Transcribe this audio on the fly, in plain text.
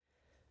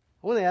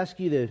I want to ask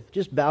you to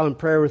just bow in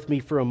prayer with me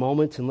for a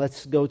moment, and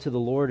let's go to the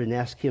Lord and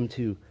ask Him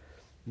to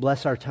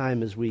bless our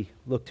time as we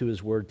look to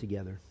His Word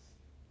together.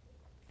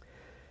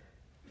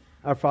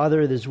 Our Father,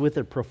 it is with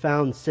a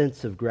profound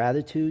sense of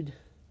gratitude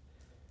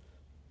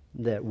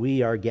that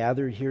we are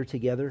gathered here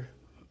together.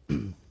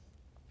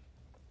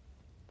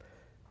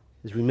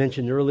 As we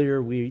mentioned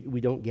earlier, we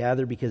don't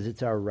gather because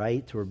it's our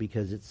right or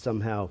because it's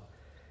somehow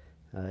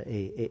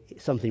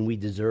something we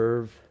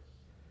deserve.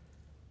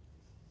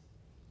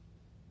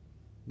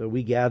 But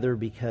we gather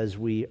because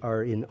we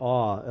are in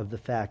awe of the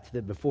fact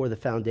that before the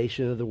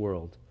foundation of the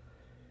world,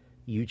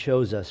 you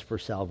chose us for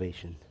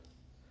salvation.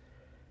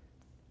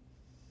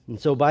 And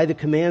so by the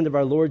command of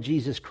our Lord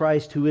Jesus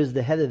Christ, who is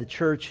the head of the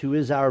church, who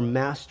is our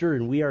master,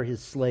 and we are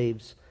His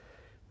slaves,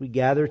 we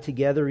gather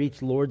together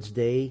each Lord's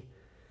Day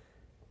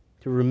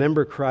to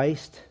remember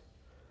Christ,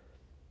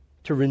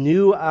 to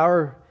renew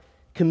our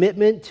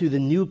commitment to the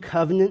new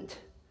covenant,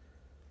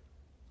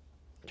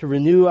 to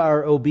renew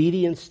our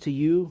obedience to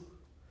you,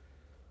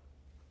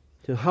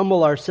 to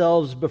humble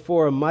ourselves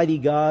before a mighty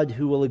God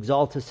who will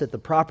exalt us at the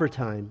proper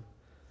time,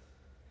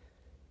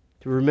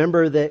 to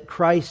remember that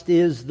Christ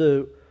is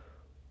the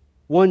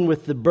one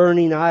with the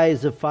burning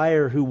eyes of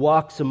fire who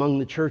walks among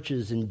the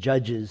churches and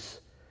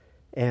judges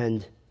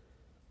and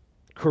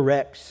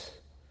corrects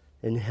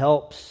and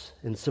helps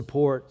and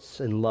supports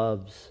and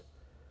loves.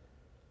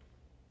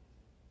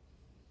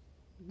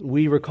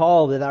 We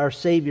recall that our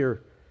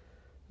Savior,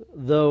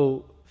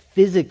 though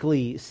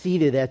physically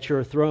seated at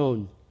your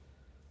throne,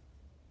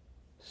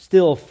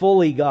 still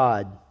fully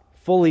God,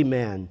 fully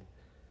man,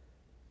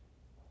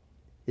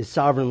 is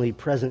sovereignly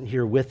present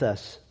here with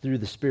us through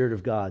the Spirit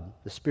of God,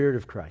 the Spirit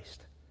of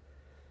Christ.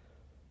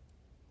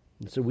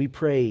 And so we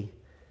pray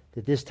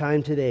that this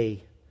time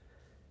today,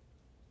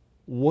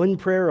 one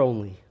prayer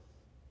only,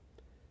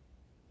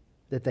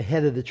 that the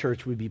head of the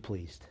church would be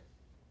pleased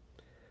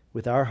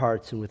with our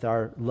hearts and with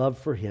our love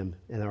for Him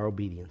and our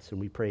obedience. And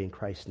we pray in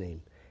Christ's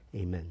name,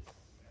 amen.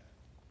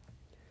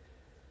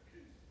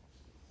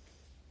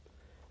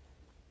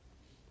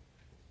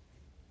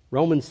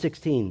 Romans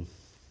 16.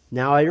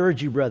 Now I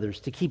urge you,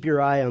 brothers, to keep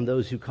your eye on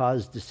those who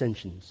cause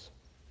dissensions.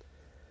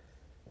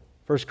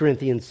 1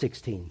 Corinthians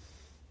 16.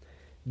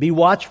 Be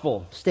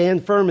watchful,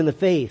 stand firm in the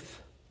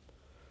faith.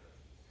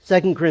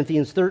 2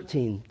 Corinthians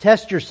 13.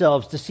 Test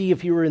yourselves to see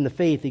if you are in the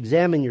faith.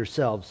 Examine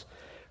yourselves.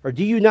 Or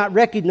do you not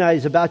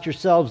recognize about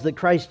yourselves that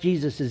Christ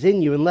Jesus is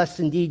in you,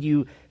 unless indeed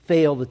you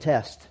fail the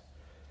test?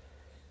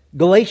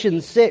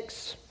 Galatians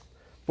 6.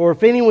 For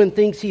if anyone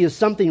thinks he is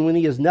something when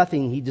he is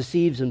nothing, he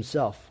deceives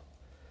himself.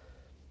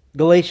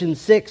 Galatians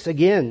 6,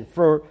 again,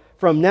 for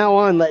from now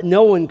on let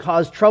no one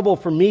cause trouble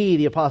for me,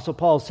 the Apostle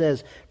Paul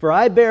says, for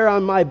I bear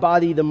on my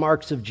body the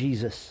marks of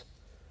Jesus.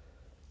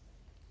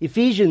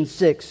 Ephesians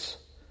 6,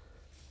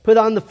 put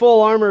on the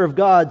full armor of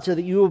God so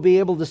that you will be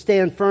able to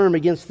stand firm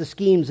against the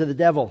schemes of the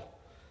devil.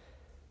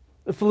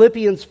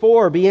 Philippians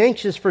 4, be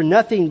anxious for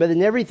nothing, but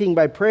in everything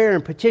by prayer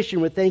and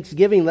petition with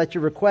thanksgiving let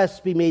your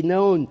requests be made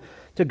known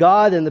to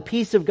God, and the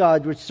peace of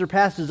God, which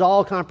surpasses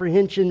all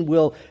comprehension,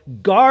 will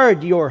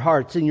guard your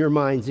hearts and your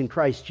minds in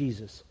Christ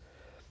Jesus.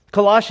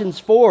 Colossians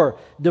 4,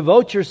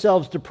 devote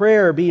yourselves to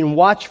prayer, being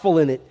watchful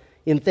in it,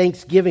 in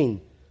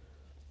thanksgiving.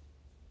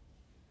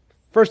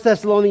 1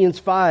 Thessalonians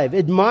 5,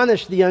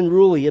 admonish the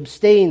unruly,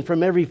 abstain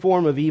from every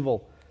form of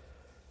evil.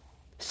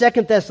 2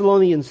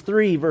 Thessalonians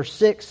 3, verse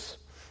 6,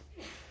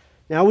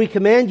 now we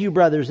command you,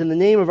 brothers, in the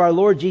name of our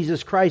Lord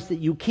Jesus Christ, that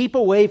you keep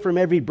away from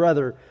every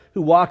brother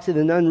who walks in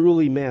an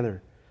unruly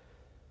manner.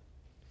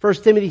 1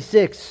 Timothy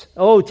 6,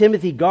 oh,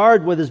 Timothy,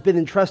 guard what has been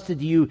entrusted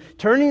to you,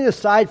 turning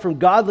aside from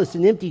godless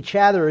and empty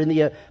chatter and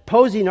the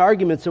opposing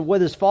arguments of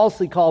what is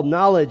falsely called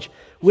knowledge,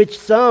 which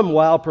some,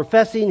 while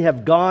professing,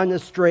 have gone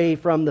astray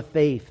from the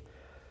faith.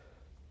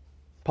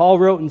 Paul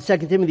wrote in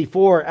 2 Timothy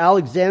 4,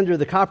 Alexander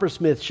the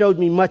coppersmith showed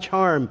me much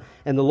harm,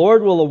 and the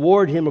Lord will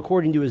award him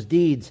according to his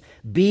deeds.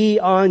 Be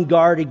on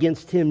guard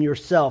against him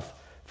yourself,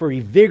 for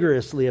he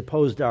vigorously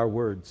opposed our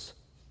words.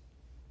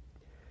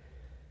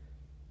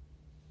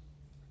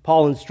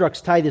 Paul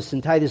instructs Titus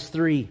in Titus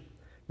 3,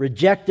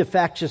 reject a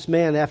factious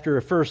man after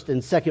a first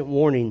and second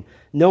warning,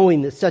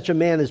 knowing that such a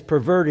man is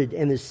perverted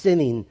and is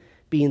sinning,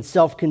 being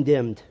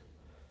self-condemned.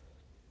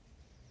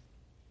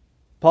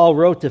 Paul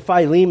wrote to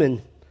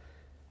Philemon,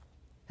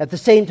 at the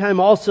same time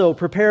also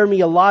prepare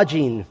me a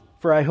lodging,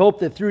 for I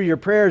hope that through your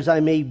prayers I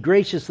may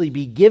graciously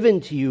be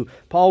given to you.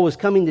 Paul was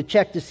coming to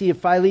check to see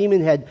if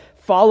Philemon had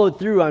followed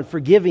through on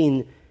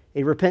forgiving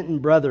a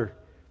repentant brother.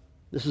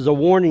 This is a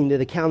warning that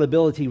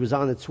accountability was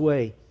on its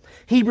way.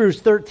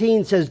 Hebrews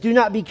 13 says, do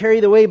not be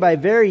carried away by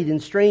varied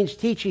and strange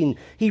teaching.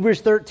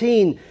 Hebrews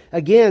 13,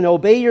 again,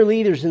 obey your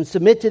leaders and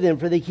submit to them,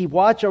 for they keep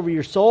watch over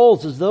your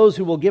souls as those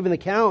who will give an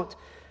account,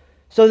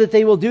 so that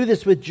they will do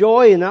this with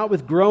joy and not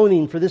with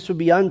groaning, for this would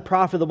be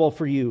unprofitable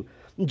for you.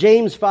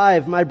 James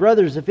 5, my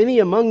brothers, if any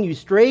among you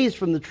strays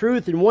from the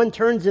truth and one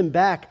turns him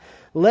back,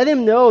 let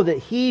him know that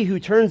he who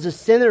turns a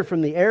sinner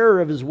from the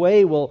error of his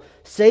way will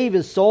save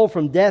his soul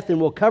from death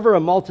and will cover a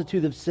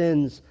multitude of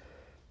sins.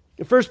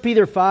 1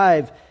 Peter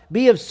 5,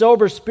 Be of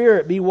sober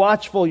spirit, be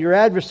watchful. Your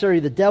adversary,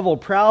 the devil,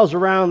 prowls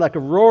around like a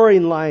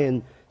roaring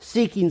lion,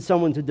 seeking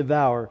someone to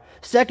devour.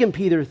 2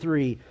 Peter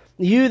 3,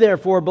 you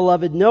therefore,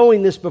 beloved,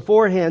 knowing this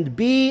beforehand,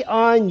 be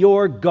on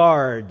your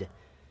guard,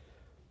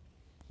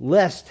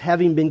 lest,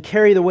 having been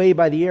carried away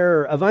by the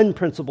error of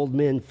unprincipled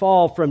men,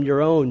 fall from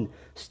your own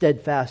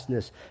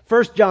steadfastness.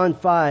 1 John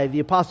 5, the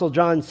Apostle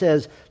John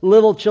says,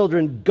 little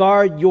children,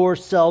 guard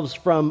yourselves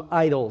from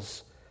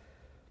idols.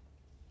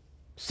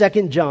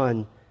 2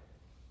 John,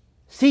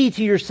 see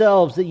to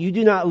yourselves that you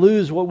do not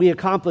lose what we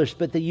accomplished,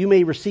 but that you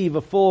may receive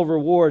a full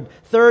reward.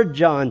 3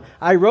 John,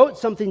 I wrote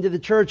something to the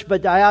church,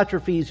 but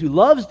Diotrephes, who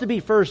loves to be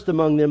first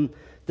among them,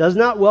 does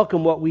not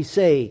welcome what we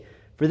say.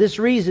 For this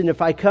reason,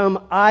 if I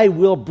come, I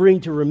will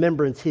bring to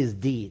remembrance his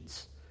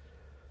deeds.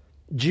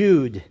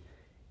 Jude,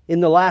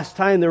 in the last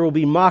time there will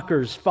be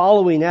mockers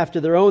following after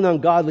their own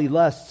ungodly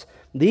lusts.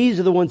 These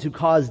are the ones who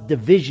cause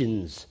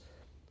divisions,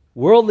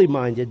 worldly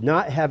minded,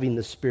 not having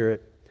the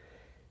Spirit.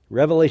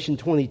 Revelation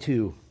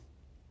 22.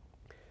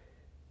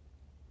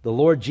 The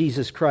Lord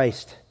Jesus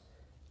Christ,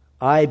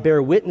 I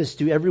bear witness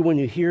to everyone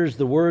who hears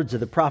the words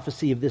of the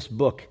prophecy of this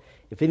book.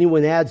 If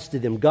anyone adds to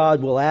them,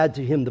 God will add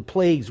to him the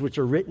plagues which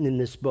are written in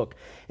this book.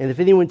 And if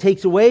anyone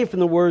takes away from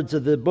the words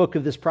of the book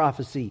of this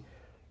prophecy,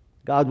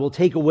 God will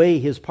take away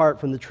his part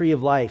from the tree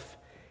of life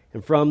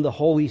and from the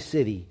holy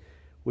city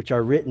which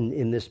are written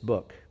in this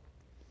book.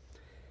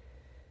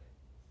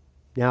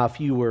 Now, if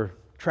you were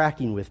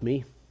tracking with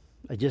me,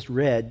 I just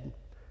read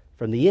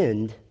from the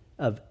end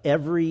of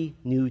every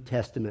New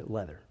Testament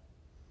letter.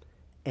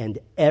 And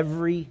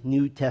every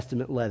New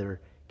Testament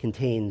letter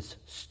contains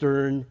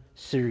stern,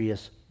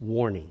 serious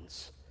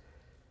warnings.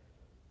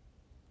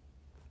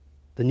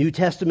 The New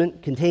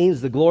Testament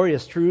contains the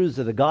glorious truths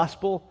of the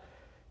gospel.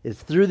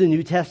 It's through the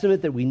New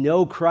Testament that we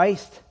know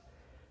Christ.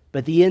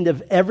 But the end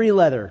of every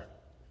letter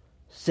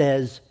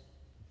says,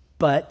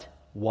 but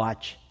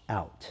watch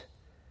out.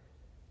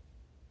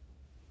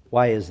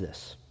 Why is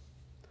this?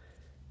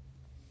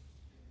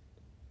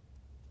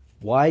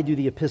 Why do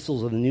the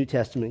epistles of the New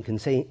Testament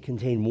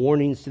contain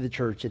warnings to the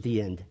church at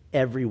the end?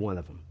 Every one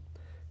of them.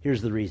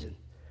 Here's the reason.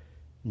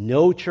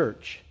 No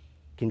church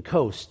can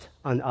coast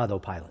on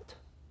autopilot.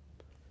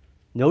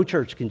 No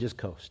church can just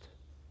coast.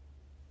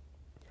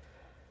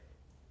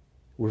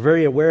 We're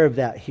very aware of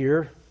that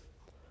here.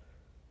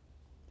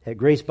 At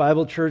Grace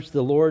Bible Church,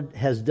 the Lord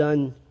has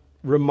done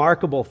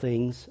remarkable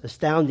things,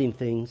 astounding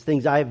things,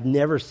 things I have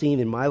never seen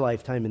in my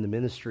lifetime in the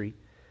ministry.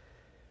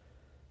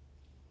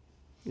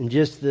 In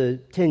just the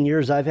 10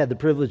 years I've had the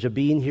privilege of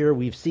being here,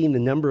 we've seen the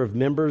number of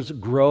members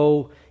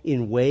grow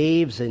in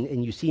waves,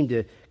 and you seem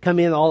to come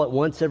in all at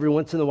once every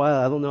once in a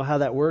while. I don't know how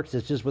that works.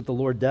 It's just what the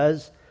Lord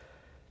does.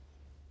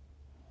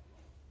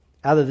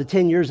 Out of the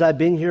 10 years I've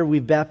been here,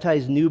 we've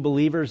baptized new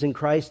believers in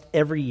Christ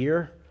every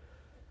year.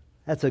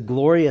 That's a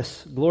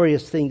glorious,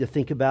 glorious thing to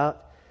think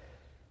about.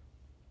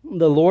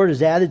 The Lord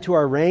has added to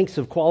our ranks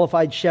of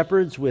qualified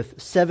shepherds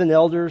with 7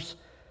 elders,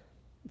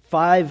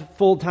 5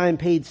 full-time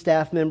paid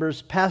staff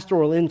members,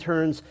 pastoral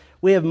interns.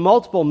 We have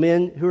multiple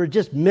men who are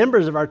just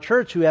members of our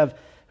church who have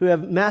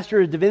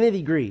Master of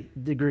Divinity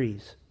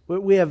degrees.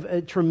 We have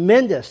a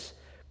tremendous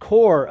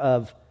core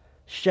of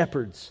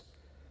shepherds.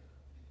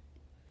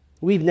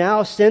 We've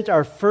now sent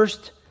our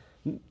first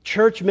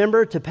church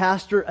member to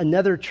pastor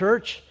another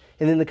church,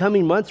 and in the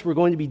coming months we're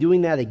going to be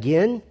doing that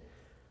again.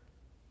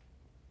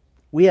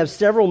 We have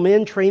several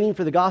men training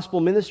for the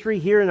gospel ministry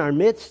here in our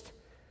midst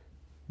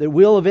that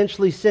we'll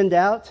eventually send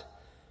out.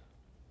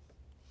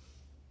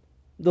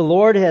 The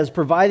Lord has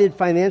provided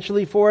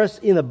financially for us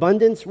in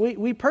abundance.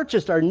 We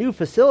purchased our new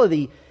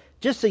facility,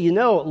 just so you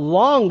know,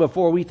 long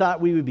before we thought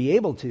we would be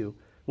able to.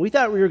 We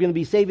thought we were going to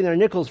be saving our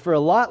nickels for a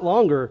lot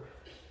longer.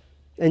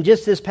 And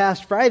just this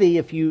past Friday,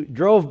 if you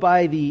drove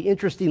by the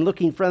interesting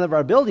looking front of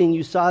our building,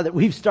 you saw that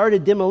we've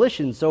started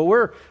demolition.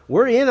 So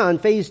we're in on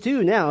phase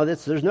 2 now.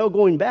 There's no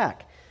going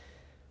back.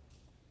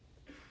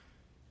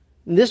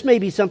 And this may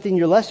be something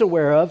you're less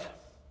aware of.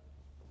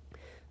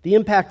 The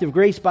impact of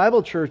Grace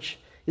Bible Church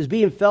is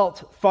being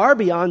felt far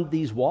beyond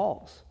these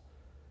walls.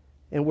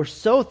 And we're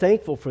so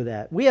thankful for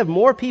that. We have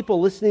more people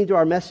listening to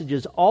our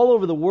messages all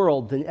over the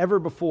world than ever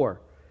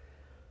before.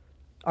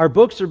 Our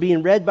books are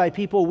being read by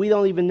people we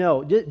don't even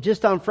know.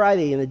 Just on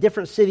Friday in a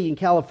different city in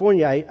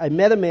California, I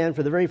met a man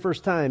for the very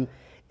first time,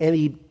 and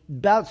he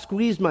about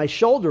squeezed my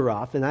shoulder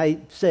off. And I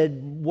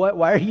said,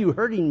 why are you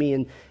hurting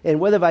me? And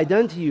what have I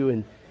done to you?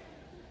 And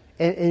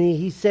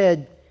he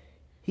said,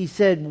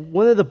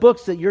 one of the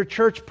books that your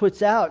church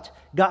puts out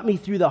got me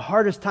through the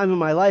hardest time of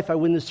my life. I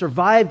wouldn't have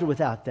survived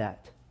without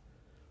that.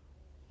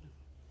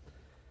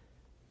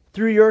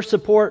 Through your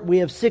support, we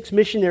have 6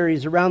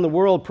 missionaries around the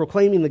world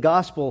proclaiming the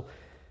gospel,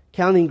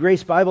 counting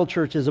Grace Bible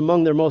Church as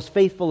among their most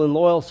faithful and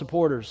loyal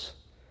supporters.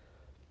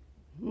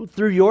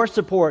 Through your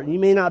support, and you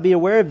may not be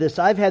aware of this,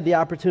 I've had the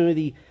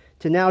opportunity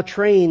to now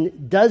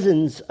train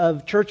dozens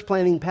of church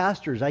planting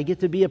pastors. I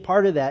get to be a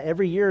part of that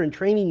every year in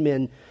training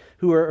men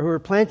who are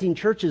planting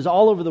churches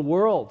all over the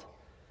world.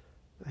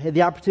 I had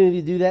the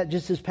opportunity to do that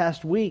just this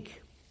past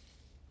week.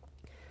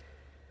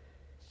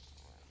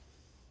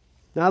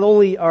 Not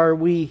only are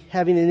we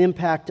having an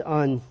impact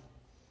on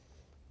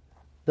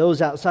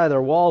those outside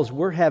our walls,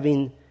 we're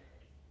having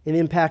an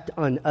impact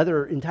on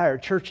other entire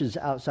churches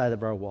outside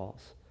of our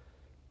walls.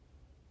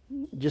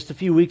 Just a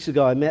few weeks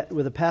ago, I met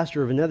with a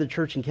pastor of another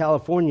church in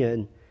California,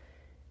 and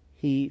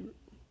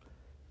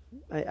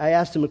I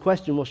asked him a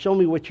question. Well, show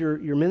me what your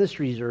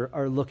ministries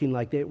are looking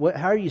like.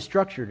 How are you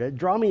structured?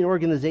 Draw me an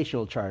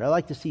organizational chart. I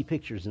like to see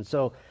pictures. And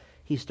so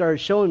he started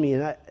showing me,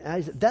 and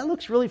I said, that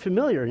looks really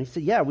familiar. And he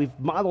said, yeah, we've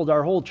modeled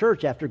our whole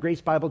church after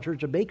Grace Bible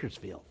Church of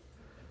Bakersfield.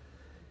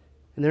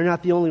 And they're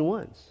not the only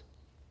ones.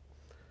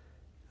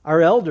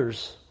 Our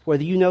elders,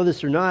 whether you know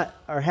this or not,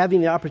 are having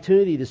the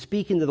opportunity to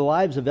speak into the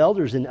lives of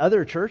elders in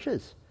other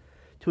churches,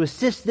 to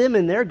assist them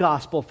in their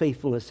gospel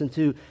faithfulness and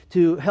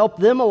to help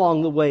them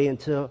along the way and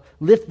to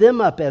lift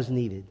them up as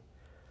needed.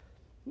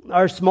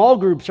 Our small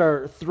groups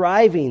are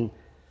thriving.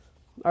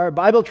 Our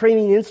Bible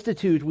Training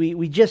Institute,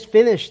 we just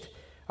finished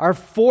our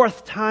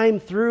 4th time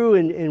through,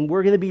 and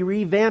we're going to be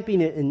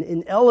revamping it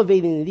and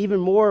elevating it even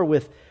more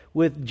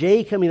with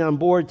Jay coming on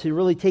board to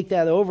really take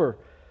that over.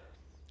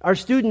 Our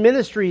student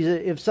ministries,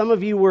 if some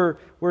of you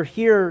were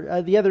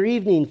here the other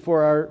evening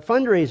for our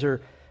fundraiser,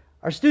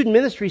 our student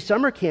ministry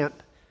summer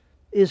camp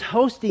is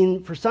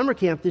hosting for summer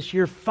camp this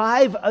year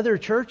 5 other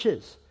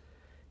churches.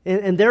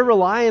 And they're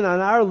relying on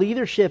our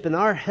leadership and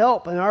our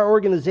help and our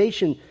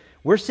organization.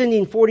 We're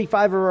sending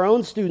 45 of our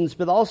own students,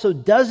 but also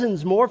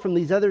dozens more from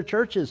these other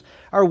churches.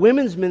 Our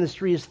women's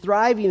ministry is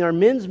thriving. Our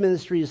men's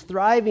ministry is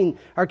thriving.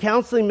 Our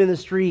counseling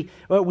ministry,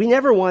 well, we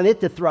never want it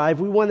to thrive.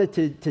 We want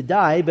it to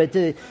die, but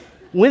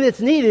when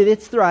it's needed,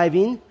 it's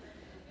thriving.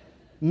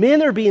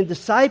 Men are being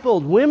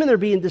discipled. Women are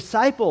being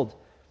discipled.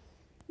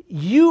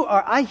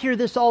 I hear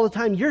this all the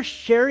time. You're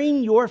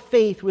sharing your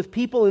faith with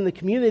people in the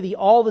community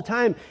all the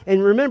time.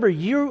 And remember,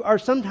 you are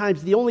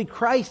sometimes the only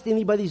Christ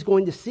anybody's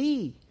going to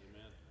see.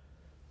 Amen.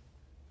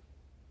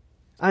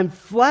 I'm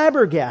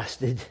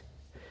flabbergasted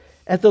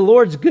at the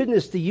Lord's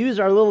goodness to use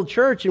our little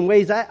church in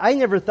ways I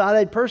never thought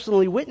I'd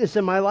personally witness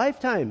in my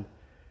lifetime.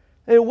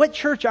 I mean, what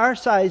church our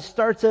size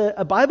starts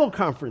a Bible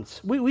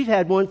conference? We've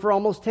had one for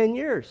almost 10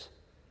 years.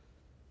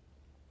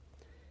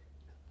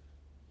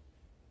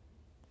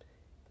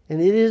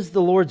 And it is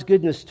the Lord's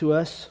goodness to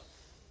us.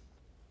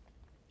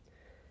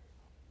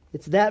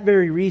 It's that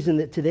very reason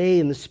that today,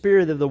 in the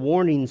spirit of the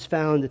warnings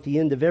found at the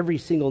end of every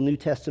single New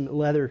Testament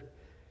letter,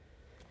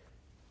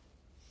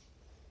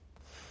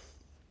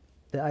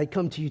 that I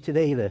come to you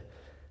today, the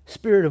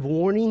spirit of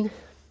warning,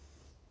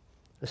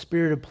 a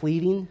spirit of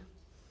pleading,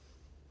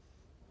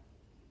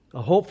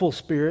 a hopeful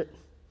spirit,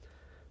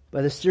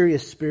 but a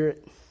serious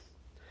spirit.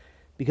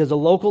 Because a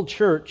local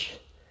church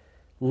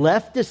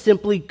left to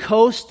simply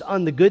coast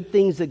on the good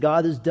things that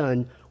God has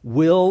done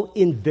will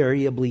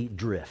invariably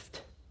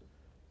drift.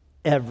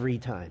 Every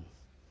time.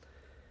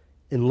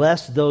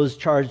 Unless those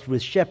charged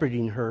with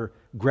shepherding her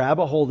grab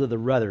a hold of the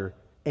rudder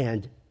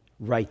and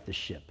right the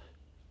ship.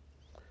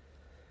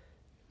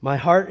 My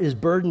heart is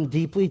burdened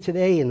deeply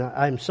today, and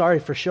I'm sorry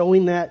for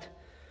showing that.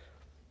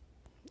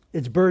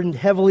 It's burdened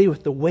heavily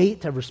with the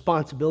weight of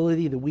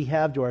responsibility that we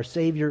have to our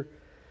Savior.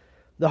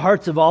 The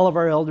hearts of all of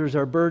our elders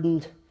are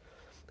burdened.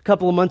 A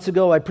couple of months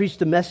ago, I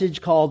preached a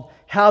message called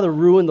How to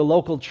Ruin the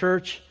Local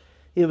Church.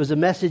 It was a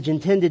message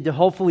intended to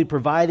hopefully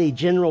provide a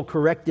general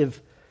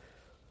corrective.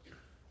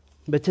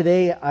 But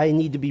today, I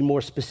need to be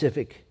more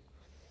specific.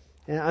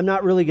 And I'm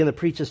not really going to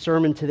preach a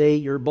sermon today.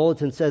 Your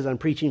bulletin says I'm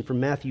preaching from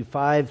Matthew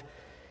 5.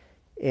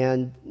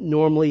 And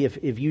normally,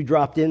 if you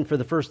dropped in for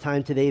the first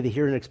time today to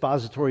hear an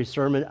expository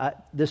sermon,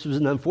 this was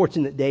an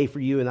unfortunate day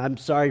for you, and I'm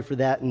sorry for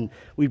that, and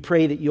we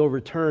pray that you'll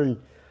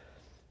return.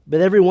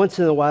 But every once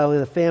in a while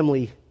in a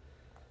family,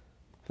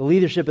 the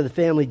leadership of the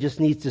family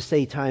just needs to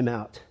say time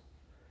out.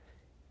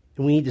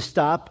 And we need to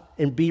stop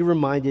and be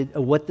reminded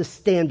of what the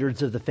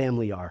standards of the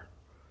family are.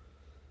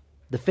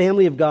 The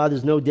family of God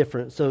is no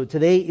different. So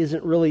today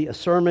isn't really a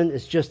sermon,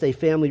 it's just a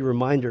family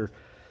reminder.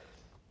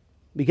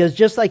 Because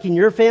just like in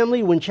your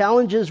family, when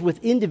challenges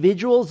with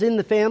individuals in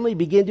the family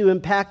begin to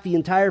impact the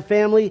entire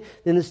family,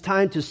 then it's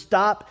time to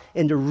stop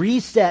and to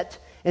reset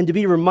and to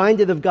be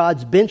reminded of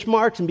God's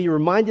benchmarks and be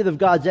reminded of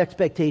God's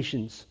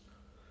expectations.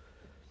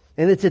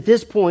 And it's at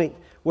this point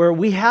where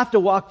we have to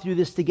walk through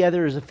this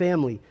together as a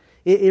family.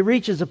 It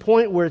reaches a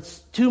point where it's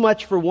too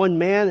much for one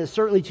man. It's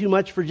certainly too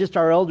much for just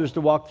our elders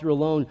to walk through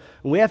alone.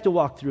 And we have to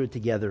walk through it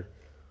together.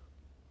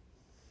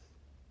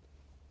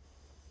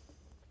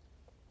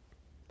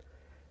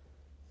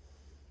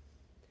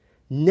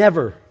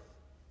 Never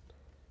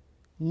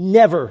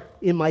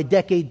in my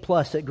decade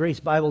plus at Grace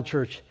Bible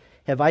Church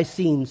have I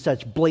seen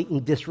such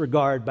blatant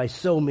disregard by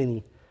so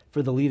many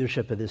for the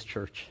leadership of this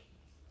church.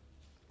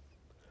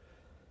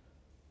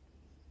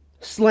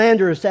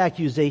 Slanderous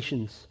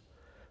accusations,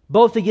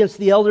 both against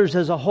the elders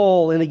as a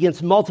whole and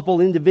against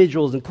multiple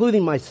individuals,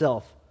 including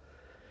myself.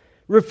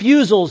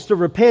 Refusals to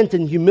repent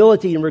in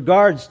humility in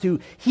regards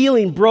to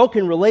healing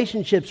broken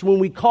relationships when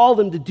we call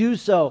them to do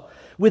so,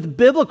 with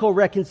biblical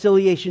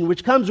reconciliation,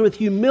 which comes with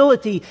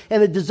humility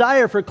and a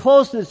desire for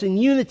closeness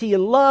and unity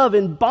and love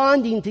and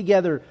bonding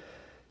together.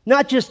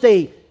 Not just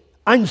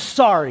I'm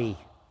sorry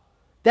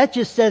That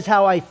just says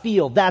how I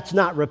feel. That's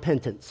not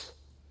repentance.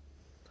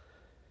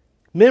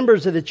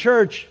 Members of the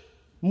church,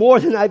 more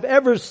than I've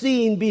ever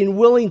seen, being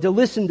willing to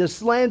listen to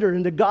slander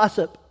and to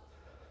gossip.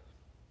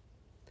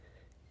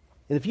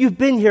 And if you've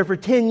been here for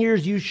 10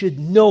 years, you should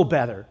know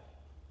better.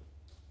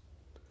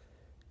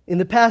 In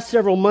the past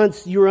several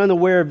months, you are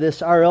unaware of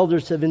this. Our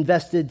elders have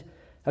invested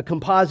a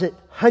composite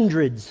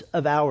hundreds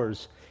of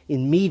hours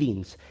in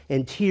meetings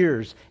and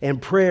tears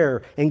and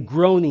prayer and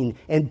groaning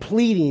and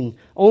pleading,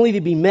 only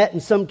to be met in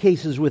some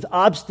cases with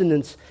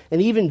obstinance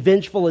and even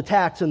vengeful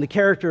attacks on the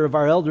character of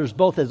our elders,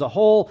 both as a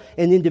whole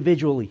and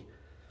individually.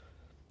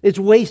 It's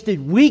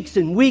wasted weeks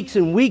and weeks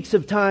and weeks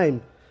of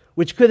time,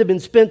 which could have been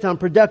spent on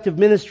productive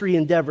ministry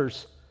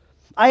endeavors.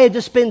 I had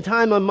to spend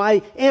time on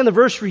my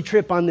anniversary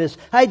trip on this.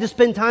 I had to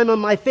spend time on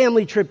my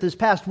family trip this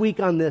past week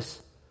on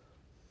this.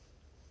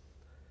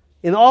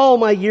 In all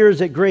my years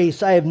at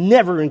Grace, I have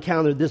never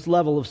encountered this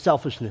level of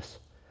selfishness,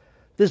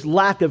 this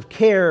lack of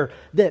care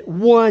that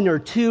one or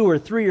two or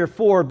three or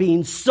four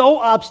being so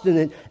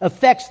obstinate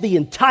affects the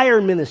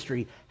entire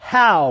ministry.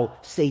 How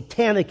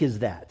satanic is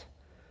that?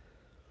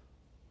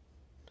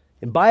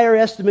 And by our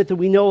estimate that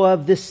we know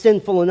of, this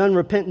sinful and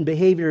unrepentant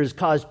behavior has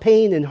caused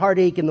pain and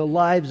heartache in the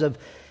lives of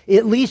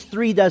at least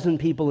 36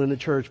 people in the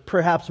church,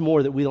 perhaps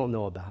more that we don't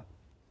know about.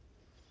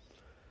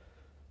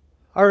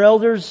 Our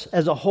elders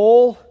as a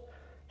whole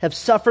have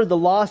suffered the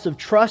loss of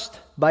trust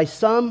by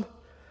some.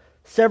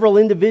 Several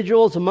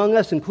individuals among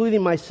us,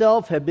 including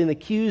myself, have been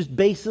accused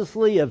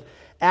baselessly of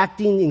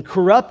acting in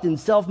corrupt and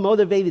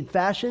self-motivated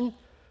fashion.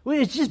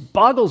 It just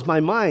boggles my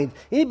mind.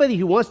 Anybody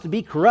who wants to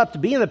be corrupt,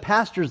 being a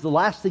pastor is the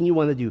last thing you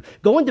want to do.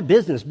 Go into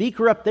business, be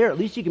corrupt there. At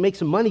least you can make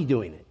some money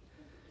doing it.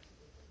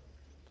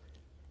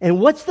 And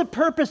what's the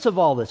purpose of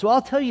all this? Well,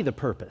 I'll tell you the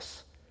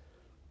purpose.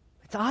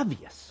 It's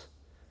obvious.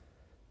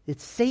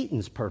 It's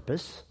Satan's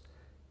purpose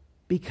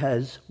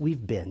because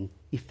we've been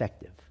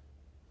effective.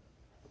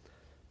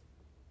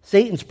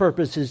 Satan's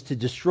purpose is to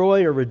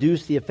destroy or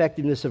reduce the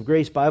effectiveness of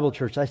Grace Bible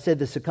Church. I said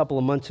this a couple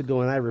of months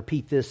ago, and I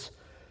repeat this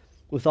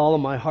with all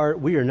of my heart.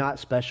 We are not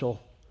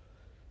special.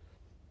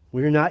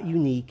 We are not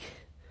unique.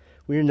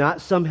 We are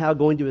not somehow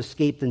going to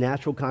escape the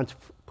natural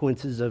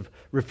consequences of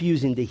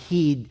refusing to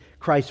heed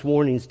Christ's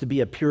warnings to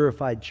be a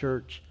purified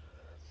church.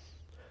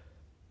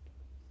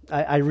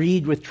 I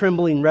read with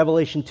trembling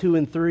Revelation 2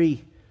 and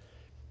 3,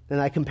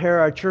 and I compare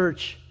our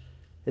church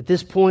at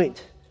this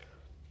point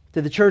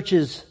to the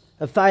churches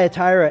of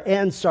Thyatira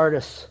and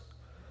Sardis.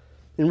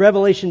 In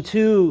Revelation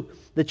 2,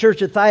 the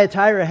church at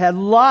Thyatira had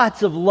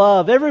lots of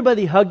love.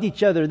 Everybody hugged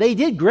each other. They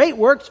did great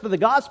works for the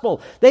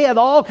gospel. They had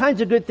all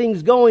kinds of good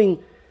things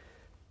going,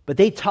 but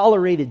they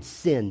tolerated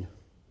sin.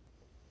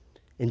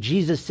 And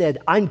Jesus said,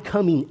 I'm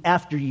coming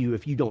after you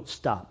if you don't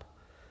stop.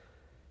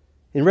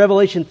 In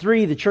Revelation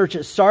 3, the church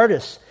at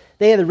Sardis,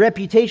 they had a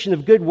reputation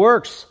of good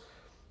works,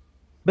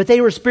 but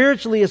they were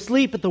spiritually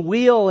asleep at the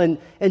wheel, and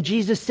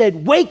Jesus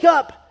said, wake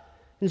up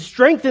and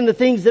strengthen the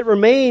things that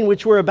remain,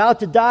 which were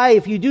about to die.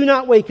 If you do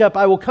not wake up,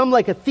 I will come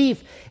like a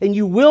thief, and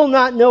you will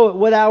not know at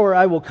what hour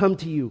I will come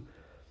to you.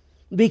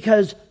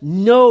 Because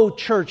no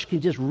church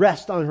can just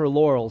rest on her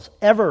laurels,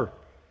 ever.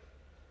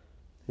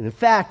 And in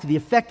fact, the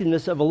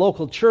effectiveness of a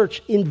local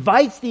church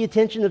invites the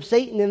attention of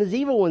Satan and his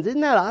evil ones.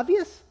 Isn't that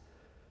obvious?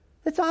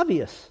 It's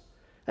obvious.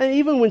 And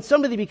even when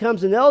somebody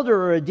becomes an elder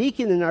or a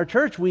deacon in our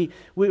church, we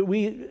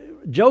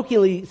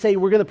jokingly say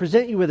we're going to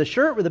present you with a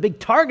shirt with a big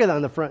target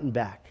on the front and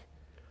back.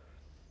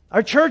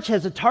 Our church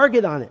has a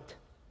target on it.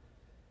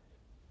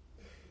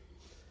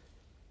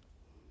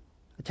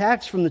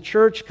 Attacks from the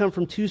church come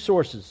from two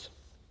sources: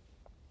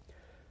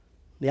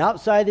 the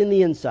outside and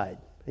the inside.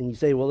 And you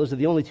say, well, those are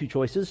the only two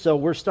choices, so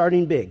we're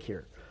starting big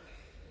here.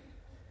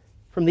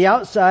 From the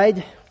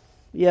outside,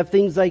 you have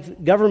things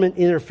like government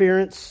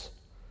interference,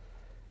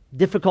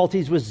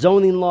 difficulties with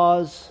zoning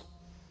laws,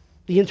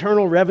 the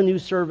Internal Revenue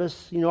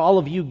Service. You know, all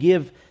of you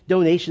give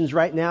donations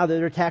right now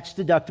that are tax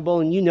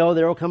deductible, and you know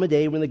there will come a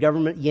day when the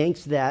government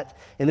yanks that,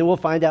 and then we'll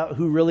find out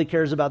who really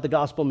cares about the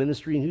gospel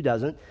ministry and who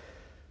doesn't.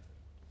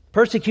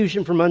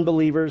 Persecution from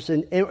unbelievers,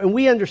 and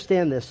we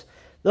understand this.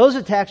 Those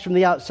attacks from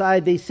the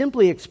outside, they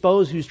simply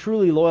expose who's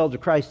truly loyal to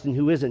Christ and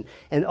who isn't.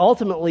 And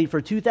ultimately, for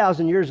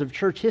 2,000 years of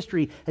church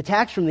history,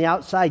 attacks from the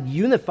outside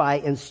unify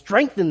and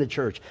strengthen the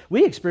church.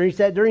 We experienced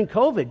that during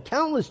COVID.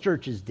 Countless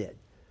churches did.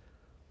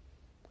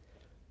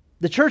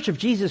 The Church of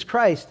Jesus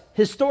Christ,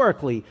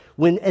 historically,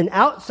 when an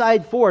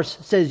outside force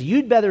says,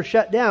 you'd better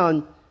shut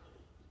down,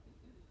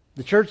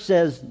 the church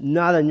says,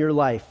 not on your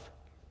life.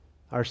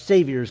 Our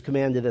Savior has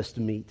commanded us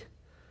to meet.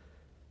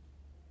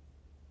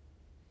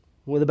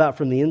 What about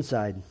from the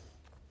inside?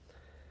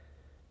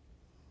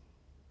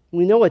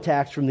 We know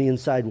attacks from the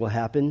inside will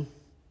happen.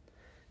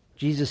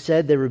 Jesus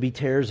said there would be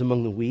tares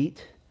among the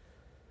wheat.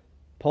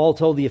 Paul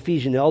told the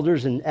Ephesian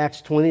elders in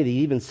Acts 20 that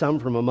even some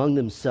from among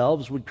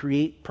themselves would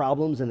create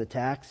problems and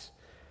attacks.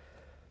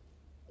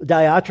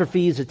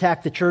 Diotrephes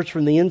attacked the church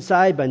from the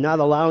inside by not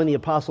allowing the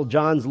Apostle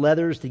John's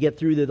letters to get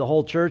through to the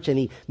whole church, and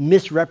he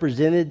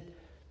misrepresented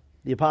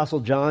the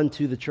Apostle John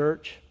to the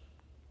church.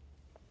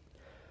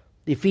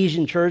 The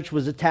Ephesian church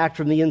was attacked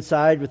from the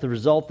inside with the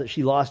result that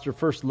she lost her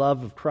first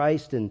love of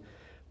Christ and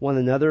one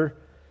another.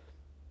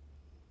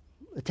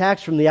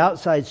 Attacks from the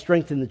outside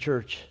strengthened the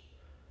church.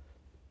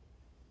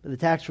 But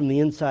attacks from the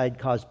inside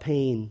caused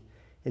pain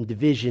and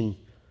division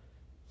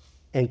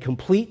and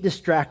complete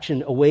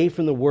distraction away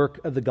from the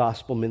work of the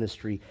gospel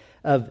ministry,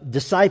 of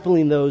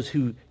discipling those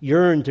who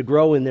yearn to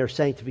grow in their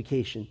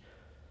sanctification.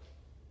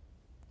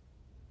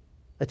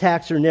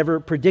 Attacks are never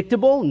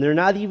predictable, and they're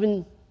not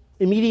even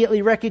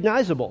immediately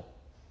recognizable.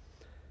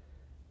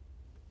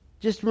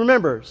 Just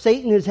remember,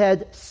 Satan has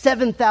had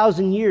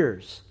 7,000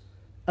 years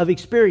of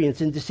experience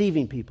in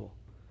deceiving people.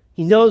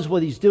 He knows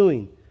what he's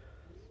doing.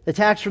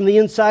 Attacks from the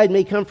inside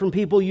may come from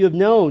people you have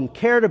known,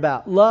 cared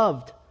about,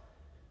 loved,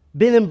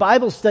 been in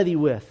Bible study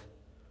with.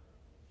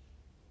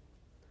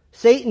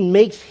 Satan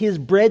makes his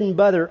bread and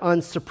butter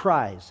on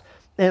surprise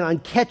and on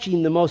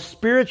catching the most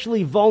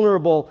spiritually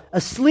vulnerable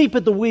asleep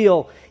at the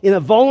wheel in a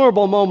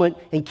vulnerable moment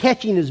and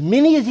catching as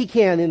many as he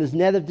can in his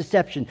net of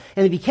deception.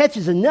 And if he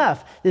catches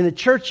enough, then the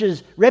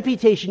church's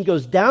reputation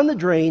goes down the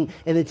drain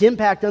and its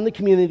impact on the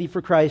community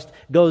for Christ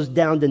goes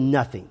down to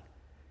nothing.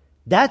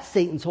 That's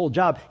Satan's whole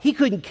job. He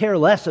couldn't care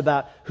less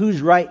about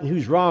who's right and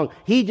who's wrong.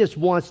 He just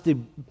wants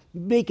to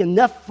make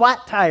enough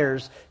flat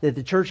tires that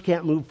the church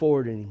can't move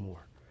forward anymore.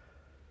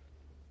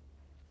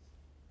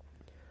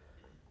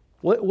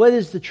 What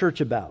is the church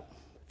about?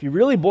 If you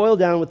really boil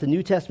down what the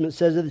New Testament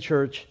says of the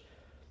church,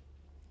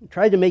 I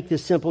tried to make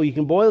this simple. You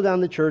can boil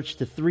down the church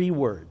to 3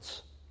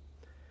 words: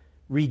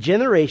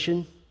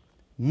 regeneration,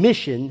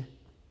 mission,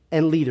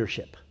 and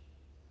leadership.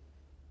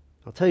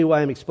 I'll tell you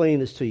why I'm explaining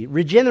this to you.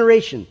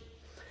 Regeneration.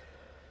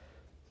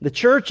 The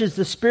church is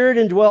the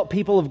Spirit-indwelt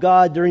people of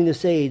God during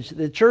this age.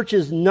 The church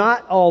is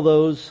not all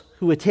those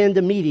who attend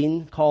a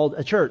meeting called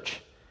a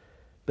church,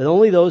 but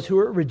only those who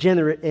are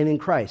regenerate and in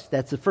Christ.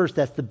 That's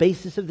the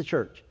basis of the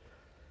church.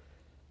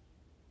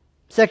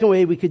 Second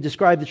way we could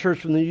describe the church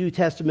from the New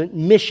Testament: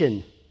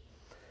 mission.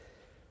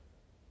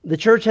 The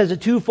church has a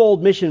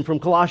twofold mission from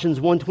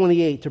Colossians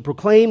 1:28, to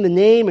proclaim the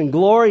name and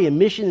glory and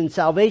mission and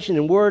salvation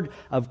and word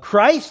of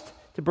Christ,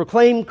 to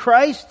proclaim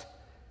Christ.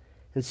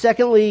 And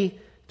secondly,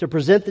 to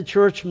present the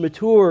church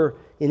mature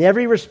in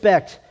every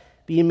respect,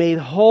 being made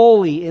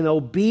holy and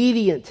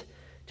obedient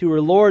to her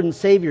Lord and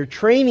Savior,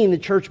 training the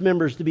church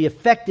members to be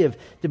effective,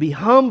 to be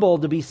humble,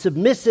 to be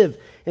submissive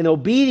and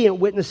obedient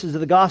witnesses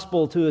of the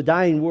gospel to a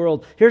dying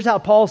world. Here's how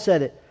Paul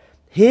said it: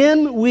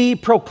 "Him we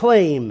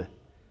proclaim,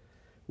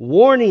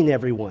 warning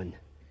everyone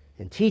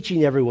and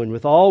teaching everyone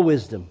with all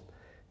wisdom,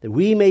 that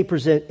we may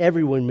present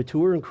everyone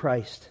mature in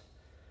Christ."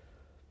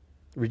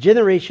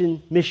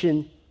 Regeneration,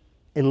 mission,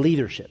 and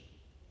leadership.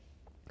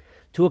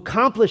 To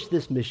accomplish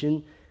this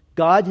mission,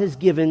 God has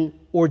given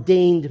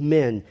ordained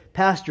men,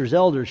 pastors,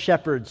 elders,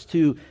 shepherds,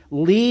 to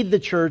lead the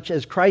church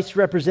as Christ's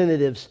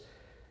representatives.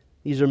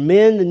 These are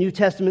men, the New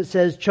Testament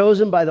says,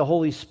 chosen by the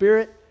Holy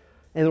Spirit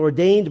and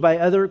ordained by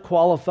other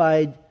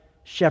qualified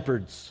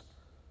shepherds.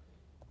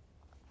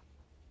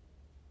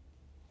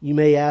 You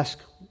may ask,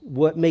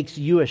 what makes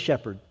you a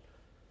shepherd?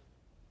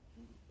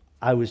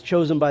 I was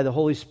chosen by the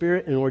Holy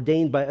Spirit and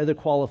ordained by other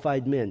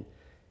qualified men.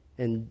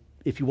 And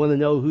if you want to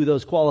know who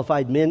those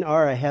qualified men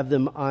are, I have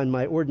them on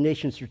my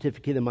ordination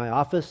certificate in my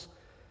office.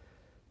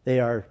 They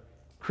are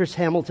Chris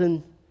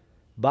Hamilton,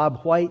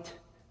 Bob White,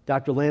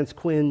 Dr. Lance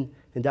Quinn,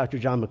 and Dr.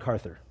 John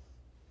MacArthur.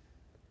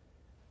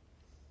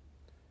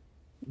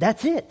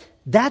 That's it.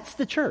 That's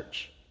the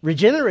church.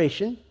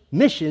 Regeneration,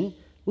 mission,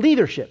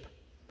 leadership.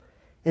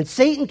 And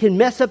Satan can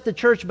mess up the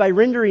church by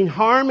rendering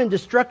harm and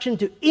destruction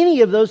to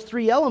any of those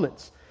 3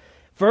 elements.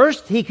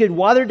 First, he could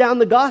water down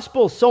the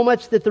gospel so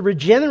much that the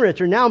regenerate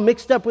are now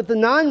mixed up with the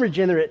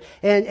non-regenerate,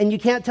 and you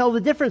can't tell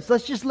the difference.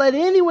 Let's just let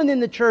anyone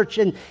in the church,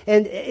 and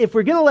if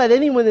we're going to let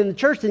anyone in the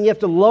church, then you have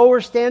to lower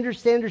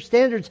standards,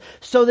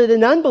 so that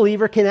an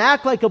unbeliever can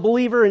act like a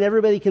believer and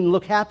everybody can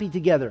look happy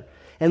together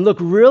and look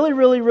really,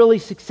 really, really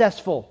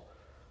successful.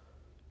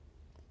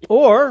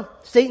 Or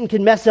Satan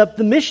can mess up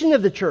the mission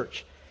of the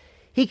church.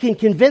 He can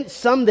convince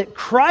some that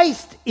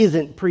Christ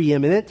isn't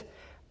preeminent.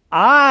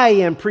 I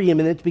am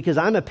preeminent because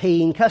I'm a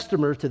paying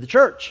customer to the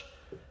church.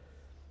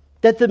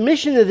 That the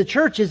mission of the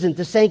church isn't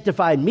to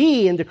sanctify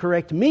me and to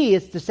correct me,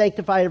 it's to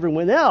sanctify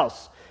everyone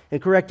else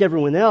and correct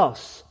everyone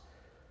else.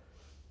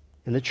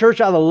 And the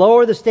church ought to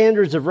lower the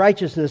standards of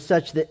righteousness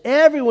such that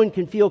everyone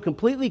can feel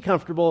completely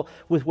comfortable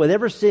with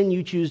whatever sin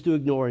you choose to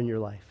ignore in your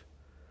life.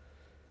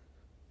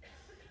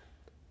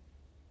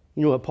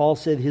 You know what Paul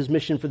said his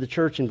mission for the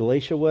church in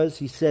Galatia was?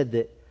 He said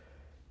that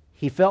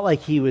he felt like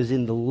he was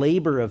in the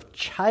labor of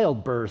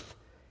childbirth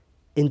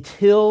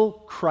until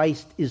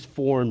Christ is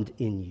formed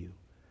in you.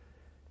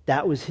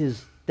 That was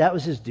his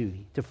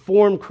duty, to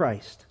form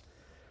Christ.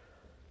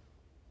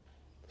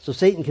 So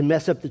Satan can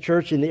mess up the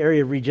church in the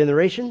area of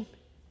regeneration,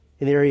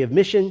 in the area of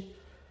mission,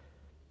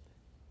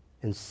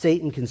 and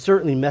Satan can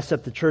certainly mess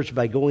up the church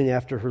by going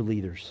after her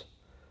leaders.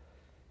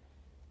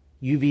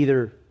 You've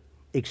either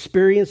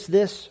experienced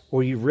this,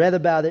 or you've read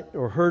about it,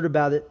 or heard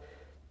about it.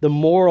 The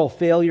moral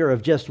failure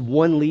of just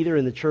one leader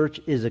in the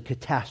church is a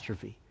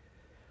catastrophe.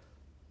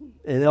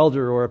 an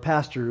elder or a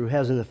pastor who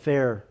has an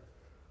affair,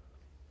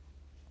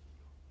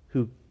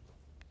 who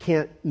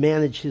can't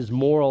manage his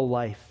moral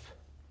life,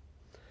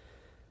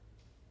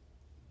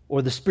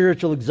 or the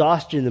spiritual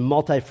exhaustion and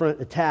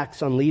multi-front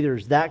attacks on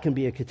leaders, that can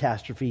be a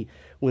catastrophe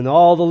when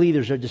all the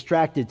leaders are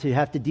distracted to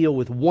have to deal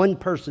with one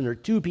person or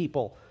two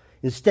people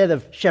instead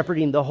of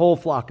shepherding the whole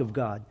flock of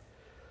God.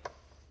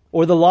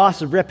 Or the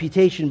loss of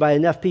reputation by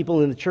enough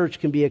people in the church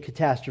can be a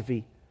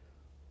catastrophe.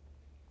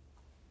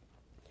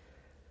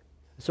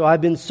 So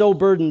I've been so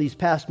burdened these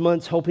past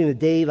months hoping a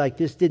day like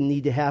this didn't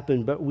need to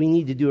happen, but we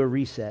need to do a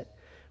reset.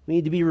 We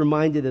need to be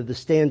reminded of the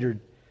standard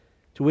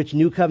to which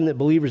New Covenant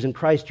believers in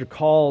Christ are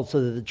called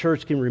so that the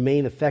church can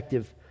remain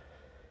effective.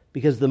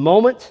 Because the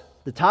moment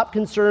the top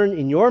concern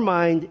in your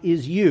mind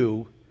is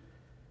you,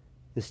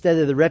 instead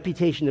of the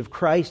reputation of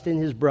Christ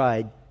and His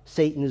bride,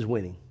 Satan is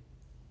winning.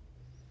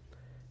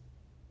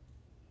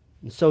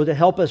 And so to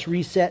help us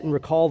reset and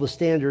recall the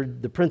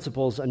standard, the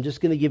principles, I'm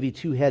just going to give you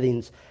two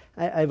headings.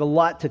 I have a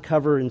lot to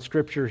cover in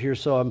Scripture here,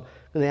 so I'm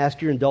going to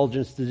ask your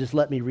indulgence to just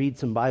let me read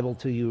some Bible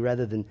to you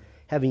rather than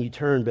having you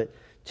turn. But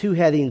two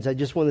headings, I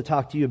just want to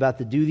talk to you about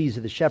the duties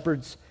of the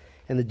shepherds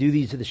and the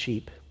duties of the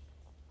sheep.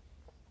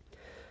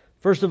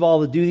 First of all,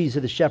 the duties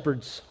of the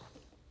shepherds.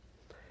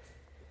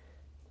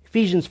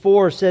 Ephesians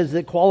 4 says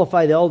that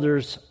qualified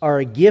elders are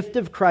a gift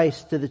of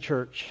Christ to the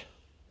church.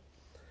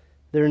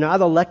 They're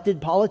not elected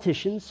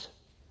politicians.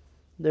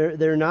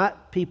 They're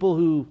not people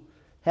who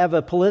have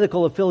a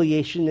political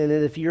affiliation, and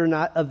if you're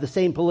not of the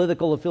same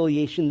political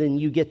affiliation, then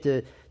you get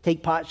to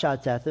take pot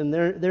shots at them.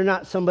 They're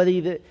not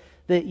somebody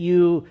that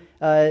you,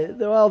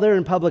 they're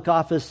in public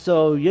office,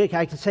 so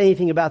I can say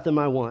anything about them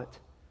I want.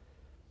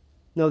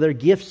 No, they're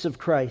gifts of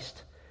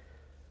Christ.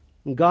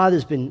 And God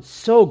has been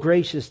so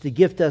gracious to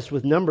gift us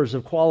with numbers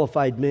of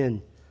qualified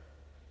men.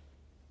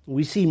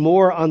 We see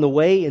more on the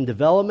way in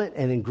development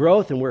and in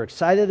growth, and we're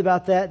excited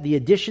about that. The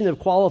addition of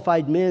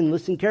qualified men,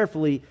 listen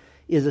carefully,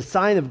 is a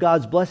sign of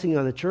God's blessing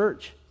on the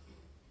church.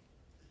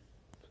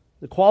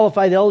 The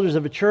qualified elders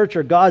of a church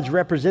are God's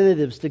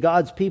representatives to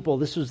God's people.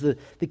 This was the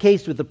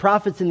case with the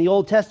prophets in the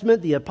Old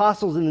Testament, the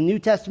apostles in the New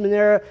Testament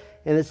era,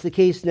 and it's the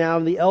case now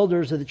of the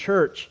elders of the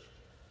church.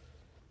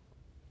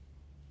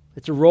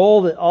 It's a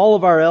role that all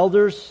of our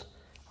elders,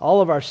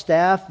 all of our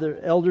staff, the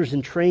elders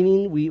in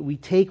training, we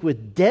take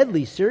with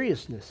deadly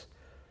seriousness.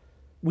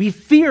 We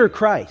fear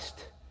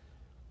Christ.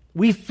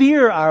 We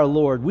fear our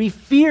Lord. We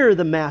fear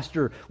the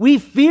Master. We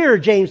fear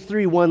James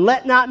 3:1.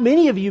 Let not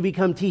many of you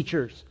become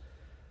teachers.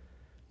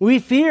 We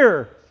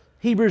fear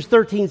Hebrews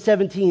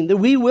 13:17, that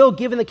we will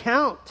give an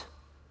account.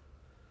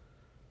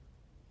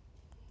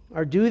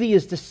 Our duty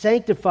is to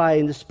sanctify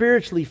and to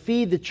spiritually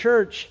feed the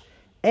church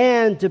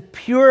and to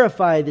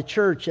purify the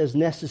church as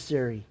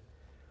necessary.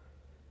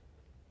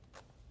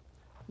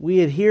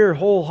 We adhere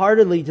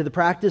wholeheartedly to the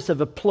practice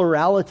of a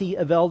plurality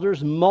of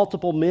elders,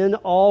 multiple men,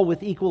 all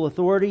with equal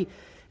authority.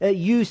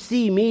 You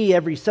see me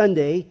every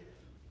Sunday,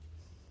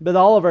 but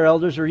all of our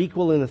elders are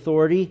equal in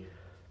authority.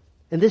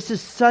 And this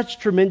is such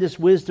tremendous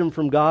wisdom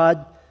from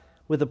God.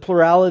 With a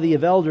plurality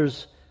of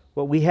elders,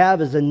 what we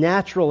have is a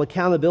natural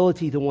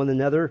accountability to one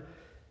another.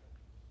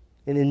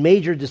 And in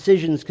major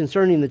decisions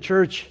concerning the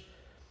church,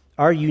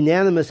 our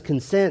unanimous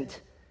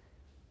consent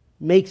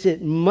makes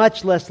it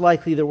much less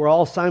likely that we're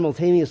all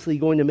simultaneously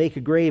going to make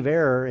a grave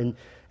error.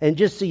 And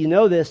just so you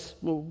know this,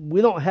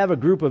 we don't have a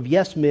group of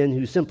yes men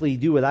who simply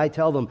do what I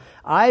tell them.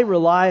 I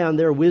rely on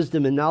their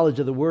wisdom and knowledge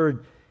of the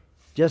Word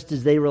just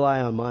as they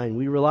rely on mine.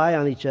 We rely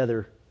on each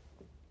other.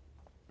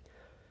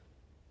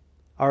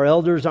 Our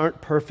elders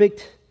aren't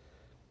perfect.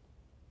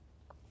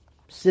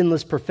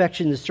 Sinless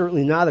perfection is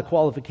certainly not a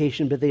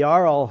qualification, but they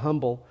are all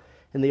humble,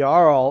 and they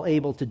are all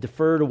able to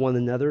defer to one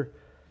another.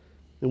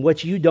 And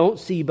what you don't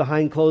see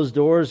behind closed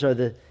doors are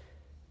the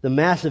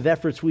massive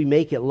efforts we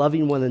make at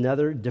loving one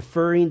another,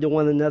 deferring to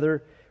one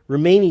another,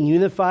 remaining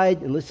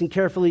unified, and listen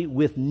carefully,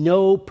 with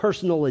no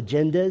personal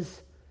agendas,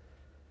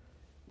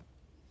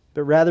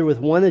 but rather with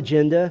one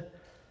agenda.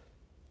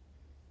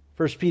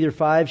 1 Peter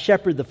 5,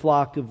 shepherd the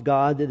flock of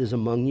God that is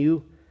among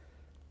you.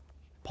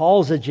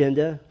 Paul's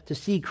agenda, to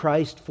see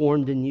Christ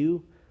formed in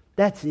you.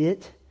 That's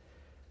it.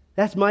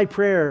 That's my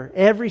prayer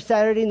every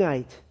Saturday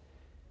night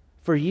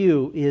for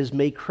you is,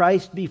 may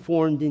Christ be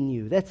formed in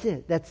you. That's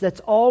it. That's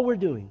all we're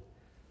doing.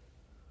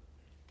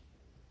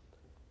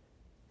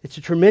 It's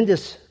a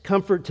tremendous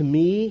comfort to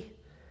me.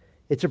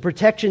 It's a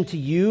protection to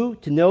you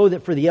to know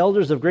that for the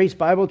elders of Grace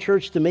Bible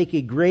Church to make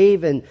a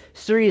grave and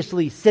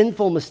seriously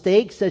sinful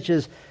mistake, such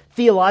as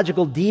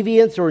theological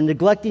deviance or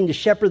neglecting to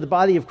shepherd the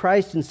body of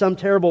Christ in some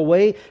terrible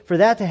way, for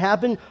that to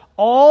happen,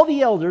 all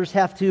the elders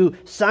have to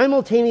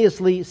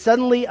simultaneously,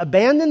 suddenly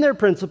abandon their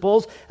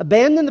principles,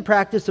 abandon the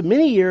practice of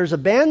many years,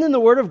 abandon the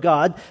Word of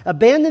God,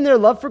 abandon their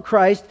love for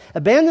Christ,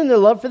 abandon their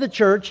love for the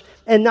church,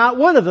 and not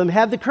one of them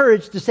have the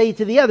courage to say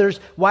to the others,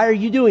 why are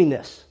you doing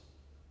this?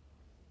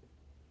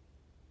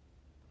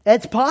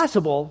 It's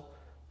possible,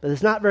 but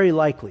it's not very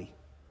likely.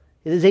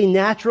 It is a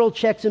natural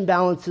checks and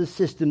balances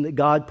system that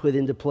God put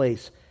into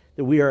place,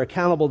 that we are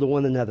accountable to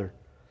one another.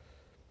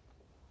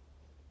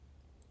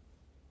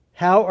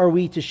 How are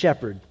we to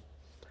shepherd?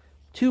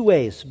 Two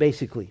ways,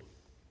 basically.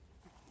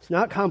 It's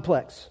not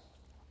complex.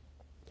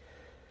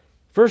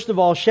 First of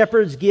all,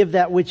 shepherds give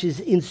that which is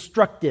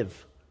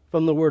instructive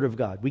from the Word of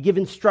God. We give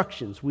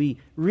instructions. We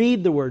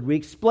read the Word. We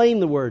explain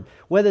the Word,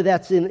 whether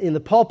that's in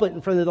the pulpit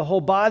in front of the whole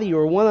body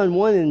or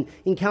one-on-one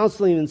in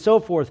counseling and so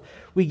forth.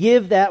 We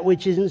give that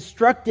which is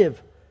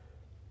instructive.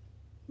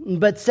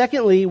 But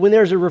secondly, when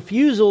there's a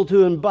refusal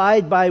to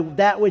abide by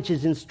that which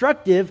is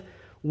instructive,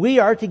 we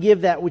are to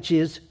give that which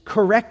is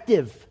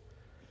corrective.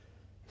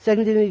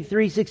 2 Timothy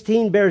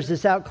 3:16 bears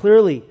this out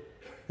clearly.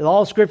 That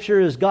all Scripture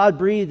is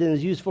God-breathed and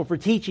is useful for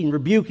teaching,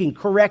 rebuking,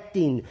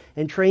 correcting,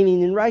 and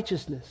training in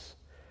righteousness.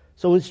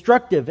 So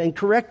instructive and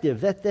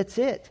corrective, that's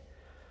it.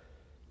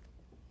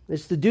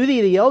 It's the duty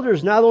of the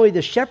elders not only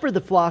to shepherd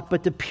the flock,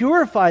 but to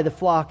purify the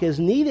flock as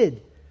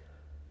needed.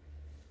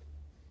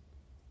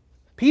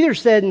 Peter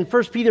said in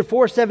 1 Peter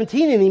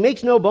 4:17, and he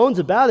makes no bones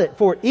about it,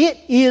 for it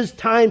is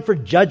time for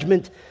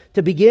judgment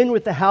to begin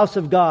with the house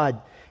of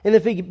God. And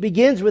if it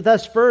begins with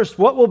us first,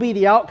 what will be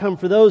the outcome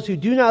for those who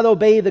do not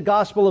obey the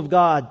gospel of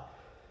God?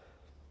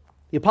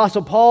 The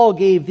Apostle Paul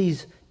gave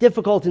these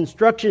difficult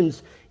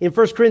instructions in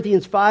 1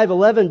 Corinthians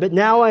 5:11, but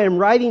now I am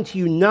writing to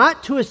you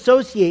not to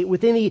associate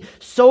with any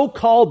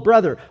so-called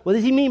brother. What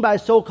does he mean by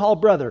so-called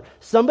brother?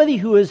 Somebody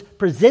who has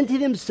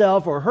presented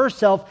himself or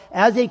herself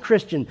as a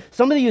Christian.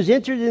 Somebody who's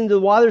entered into the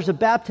waters of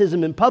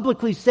baptism and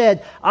publicly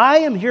said, I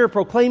am here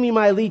proclaiming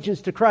my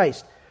allegiance to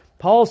Christ.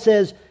 Paul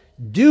says,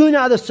 do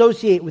not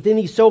associate with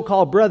any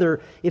so-called brother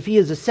if he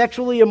is a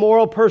sexually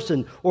immoral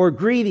person or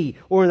greedy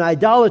or an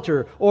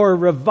idolater or a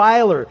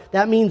reviler.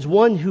 That means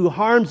one who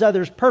harms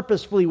others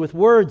purposefully with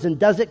words and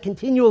does it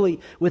continually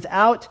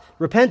without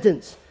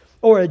repentance,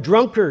 or a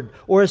drunkard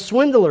or a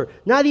swindler,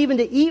 not even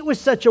to eat with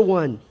such a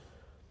one.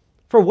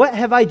 For what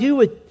have I do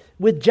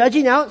with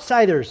judging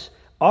outsiders?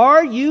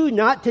 Are you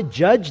not to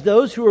judge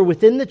those who are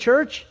within the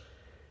church?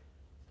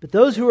 But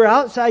those who are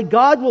outside,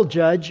 God will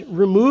judge.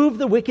 Remove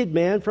the wicked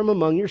man from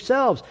among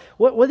yourselves.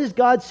 What is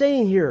God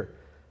saying here?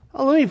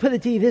 Oh, let me put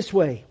it to you this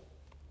way.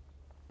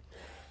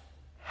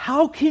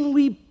 How can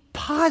we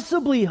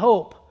possibly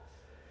hope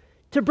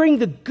to bring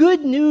the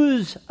good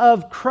news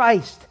of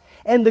Christ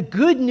and the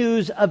good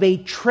news of a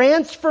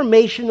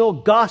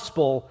transformational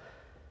gospel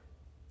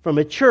from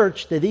a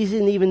church that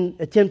isn't even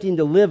attempting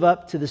to live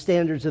up to the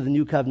standards of the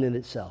new covenant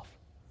itself?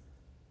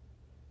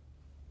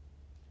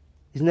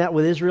 Isn't that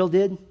what Israel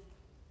did?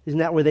 Isn't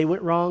that where they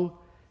went wrong?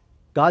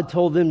 God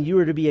told them, you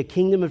are to be a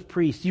kingdom of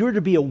priests. You are to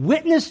be a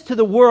witness to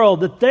the world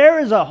that there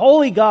is a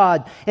holy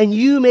God and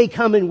you may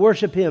come and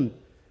worship Him.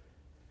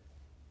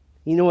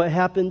 You know what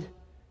happened?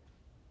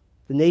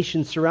 The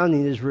nations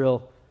surrounding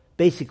Israel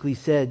basically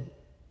said,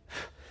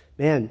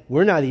 man,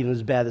 we're not even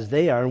as bad as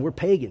they are and we're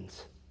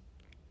pagans.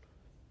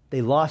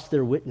 They lost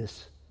their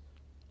witness.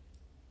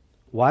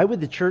 Why would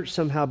the church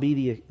somehow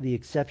be the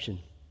exception?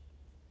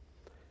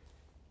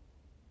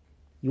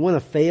 You want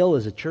to fail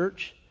as a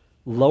church?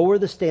 Lower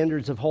the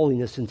standards of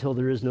holiness until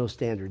there is no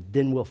standard.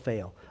 Then we'll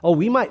fail. Oh,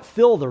 we might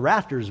fill the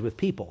rafters with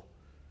people,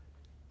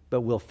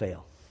 but we'll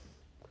fail.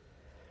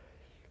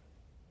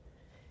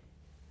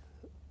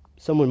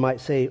 Someone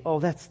might say, oh,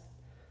 that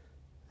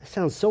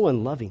sounds so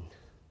unloving.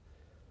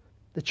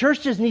 The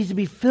church just needs to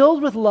be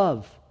filled with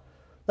love.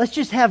 Let's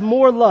just have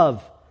more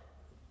love.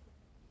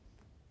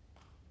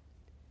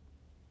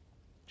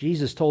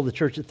 Jesus told the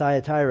church at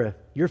Thyatira,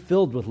 you're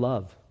filled with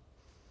love.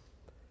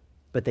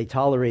 But they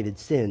tolerated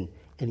sin.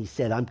 And he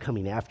said, I'm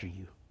coming after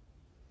you.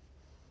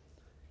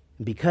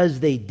 And because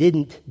they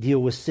didn't deal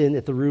with sin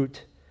at the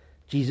root,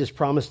 Jesus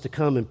promised to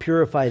come and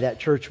purify that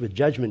church with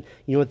judgment.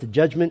 You know what the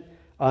judgment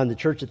on the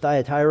church at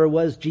Thyatira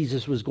was?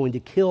 Jesus was going to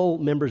kill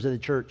members of the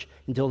church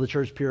until the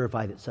church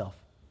purified itself.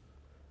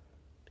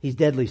 He's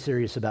deadly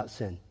serious about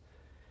sin.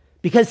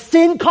 Because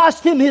sin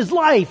cost him his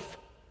life.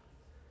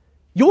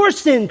 Your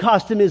sin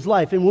cost him his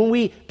life. And when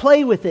we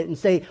play with it and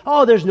say,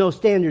 oh, there's no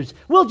standards,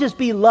 we'll just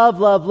be love,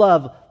 love,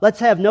 love. Let's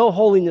have no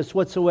holiness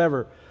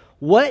whatsoever.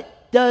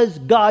 What does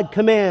God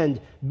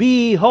command?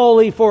 Be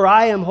holy, for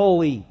I am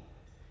holy.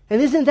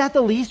 And isn't that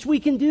the least we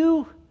can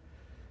do?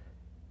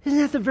 Isn't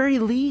that the very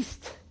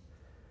least?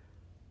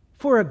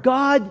 For a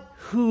God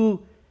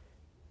who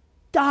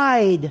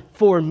died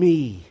for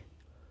me.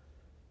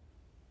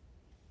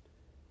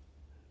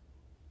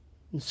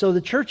 And so the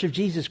Church of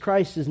Jesus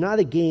Christ is not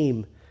a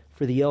game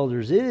for the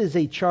elders. It is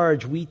a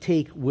charge we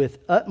take with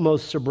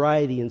utmost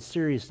sobriety and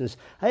seriousness.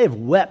 I have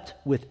wept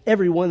with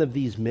every one of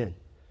these men.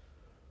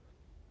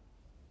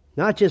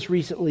 Not just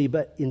recently,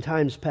 but in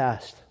times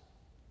past.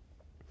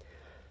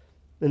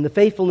 And the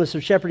faithfulness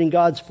of shepherding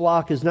God's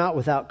flock is not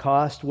without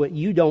cost. What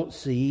you don't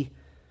see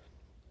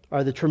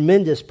are the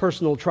tremendous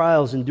personal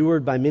trials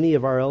endured by many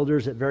of our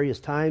elders at various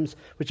times,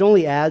 which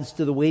only adds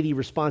to the weighty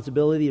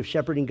responsibility of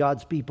shepherding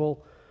God's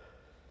people.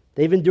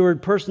 They've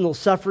endured personal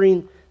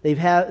suffering.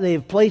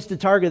 They've placed a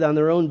target on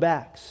their own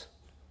backs.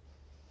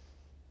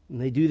 And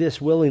they do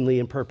this willingly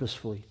and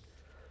purposefully.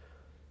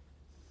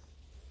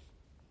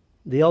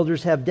 The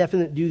elders have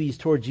definite duties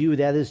towards you.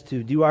 That is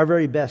to do our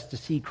very best to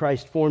see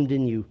Christ formed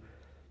in you,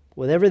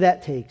 whatever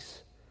that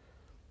takes.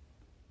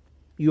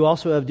 you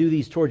also have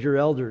duties toward your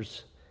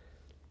elders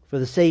for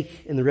the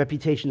sake and the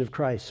reputation of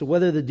Christ. So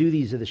what are the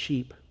duties of the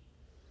sheep?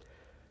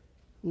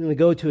 I'm going to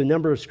go to a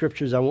number of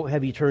scriptures. I won't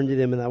have you turn to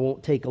them, and I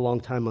won't take a long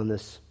time on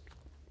this.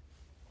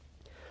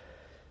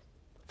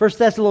 1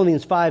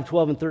 Thessalonians 5,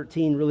 12 and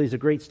 13 really is a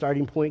great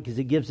starting point because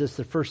it gives us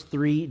the first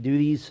three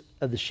duties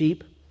of the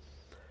sheep.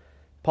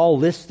 Paul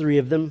lists three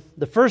of them.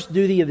 The first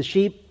duty of the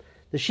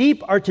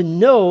sheep are to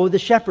know the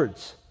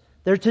shepherds.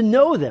 They're to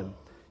know them,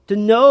 to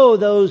know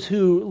those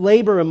who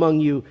labor among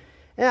you.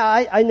 And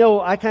I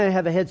know I kind of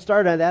have a head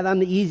start on that. I'm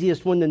the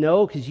easiest one to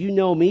know because you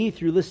know me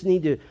through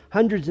listening to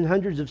hundreds and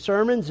hundreds of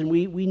sermons, and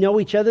we know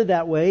each other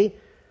that way.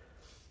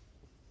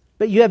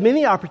 But you have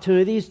many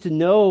opportunities to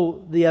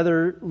know the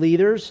other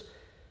leaders.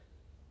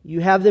 You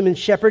have them in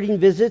shepherding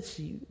visits.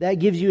 That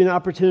gives you an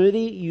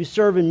opportunity. You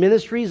serve in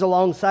ministries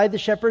alongside the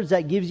shepherds.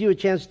 That gives you a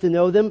chance to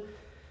know them.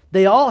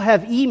 They all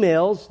have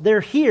emails.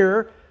 They're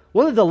here.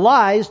 One of the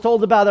lies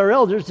told about our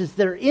elders is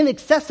they're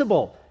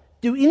inaccessible.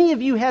 Do any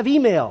of you have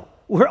email?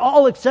 We're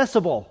all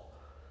accessible.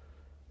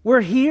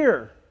 We're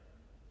here.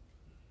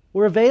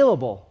 We're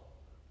available.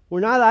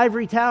 We're not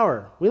Ivory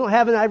Tower. We don't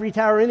have an Ivory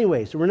Tower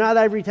anyway, so we're not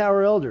Ivory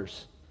Tower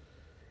elders.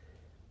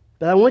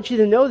 But I want you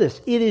to know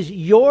this. It is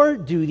your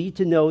duty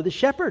to know the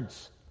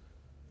shepherds.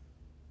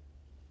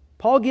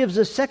 Paul gives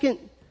a second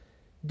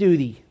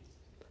duty.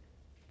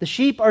 The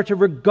sheep are to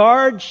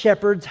regard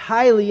shepherds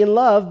highly in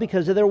love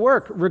because of their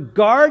work.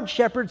 Regard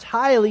shepherds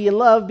highly in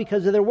love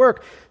because of their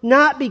work.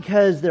 Not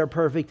because they're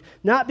perfect.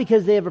 Not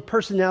because they have a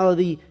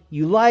personality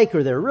you like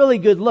or they're really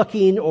good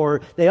looking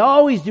or they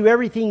always do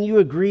everything you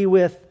agree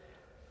with.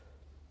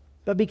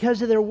 But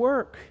because of their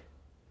work.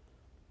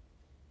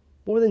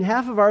 More than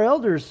half of our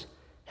elders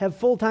have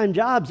full-time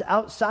jobs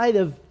outside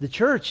of the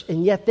church,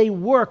 and yet they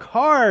work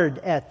hard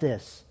at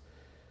this.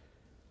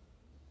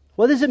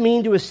 What does it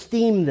mean to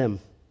esteem them?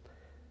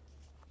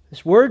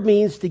 This word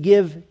means to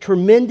give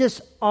tremendous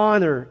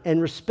honor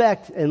and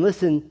respect and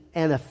listen,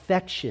 and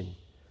affection.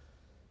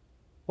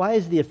 Why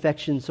is the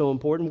affection so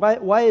important?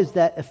 Why is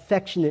that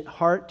affectionate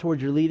heart towards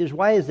your leaders?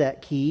 Why is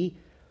that key?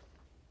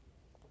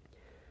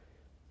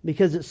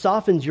 Because it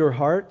softens your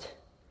heart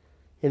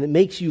and it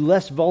makes you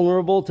less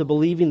vulnerable to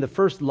believing the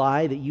first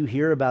lie that you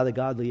hear about a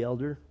godly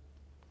elder.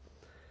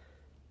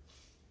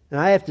 And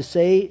I have to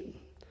say,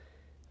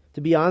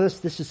 to be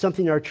honest, this is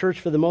something our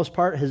church for the most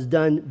part has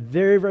done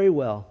very, very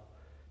well.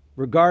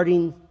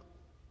 Regarding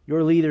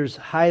your leaders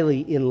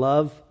highly in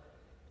love.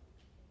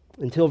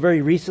 Until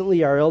very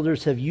recently, our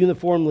elders have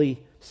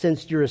uniformly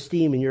sensed your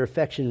esteem and your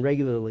affection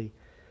regularly.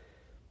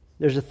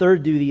 There's a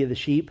third duty of the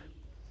sheep.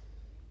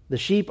 The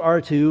sheep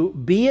are to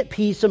be at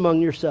peace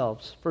among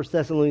yourselves. 1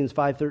 Thessalonians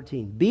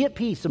 5:13. Be at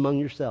peace among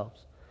yourselves.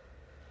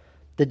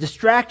 The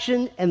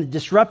distraction and the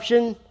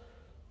disruption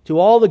to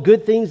all the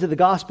good things of the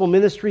gospel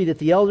ministry that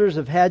the elders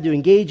have had to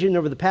engage in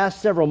over the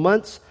past several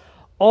months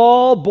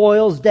all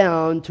boils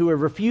down to a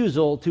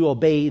refusal to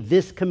obey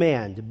this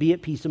command, be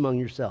at peace among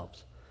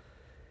yourselves.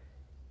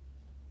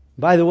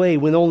 By the way,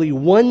 when only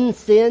one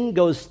sin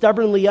goes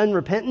stubbornly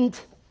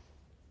unrepentant,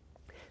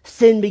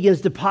 sin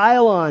begins to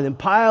pile on and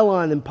pile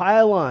on and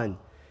pile on.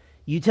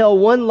 You tell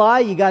one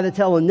lie, you got to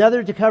tell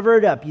another to cover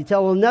it up. You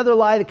tell another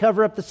lie to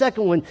cover up the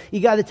second one. You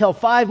got to tell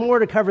 5 more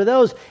to cover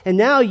those. And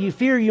now you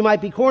fear you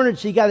might be cornered,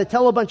 so you got to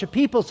tell a bunch of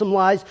people some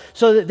lies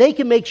so that they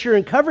can make sure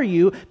and cover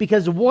you,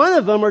 because one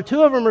of them or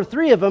 2 of them or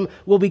 3 of them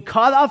will be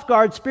caught off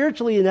guard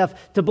spiritually enough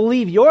to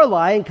believe your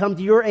lie and come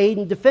to your aid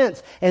and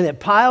defense. And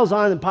it piles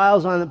on and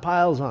piles on and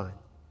piles on.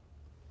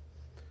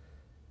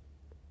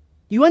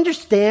 You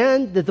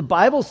understand that the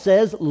Bible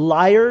says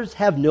liars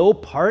have no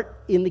part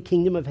in the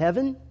kingdom of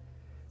heaven?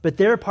 But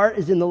their part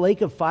is in the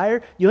lake of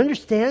fire. You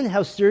understand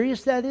how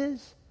serious that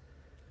is?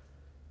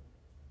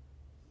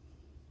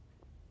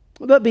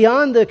 But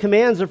beyond the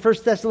commands of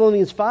 1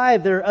 Thessalonians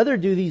 5, there are other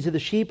duties of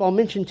the sheep. I'll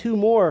mention 2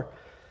 more.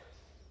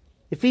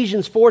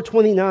 Ephesians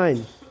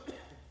 4:29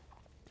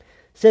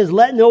 says,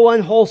 "Let no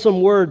unwholesome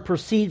word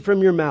proceed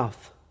from your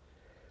mouth.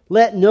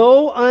 Let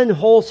no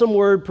unwholesome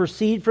word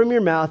proceed from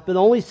your mouth, but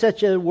only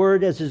such a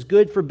word as is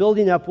good for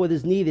building up what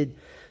is needed,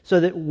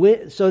 so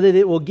that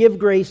it will give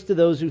grace to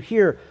those who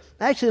hear."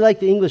 I actually like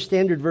the English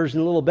Standard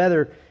Version a little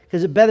better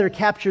because it better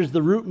captures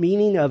the root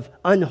meaning of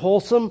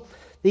unwholesome.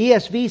 The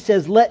ESV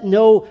says, "Let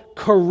no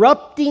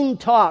corrupting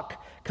talk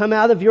come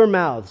out of your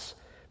mouths,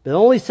 but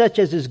only such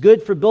as is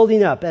good for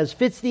building up, as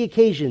fits the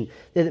occasion,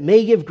 that it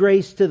may give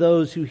grace to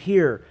those who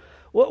hear."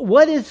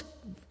 What is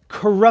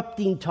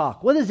corrupting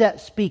talk? What does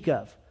that speak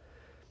of?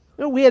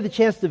 We had the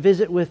chance to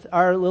visit with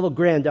our little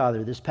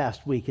granddaughter this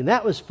past week, and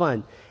that was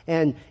fun.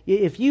 And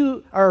if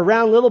you are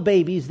around little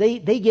babies, they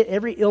get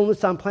every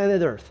illness on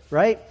planet Earth,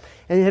 right?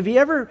 And have you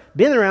ever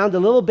been around a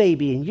little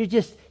baby and you're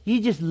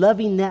just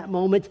loving that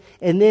moment,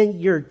 and then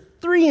you're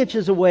 3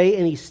 inches away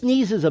and he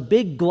sneezes a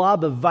big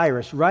glob of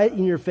virus right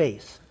in your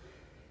face?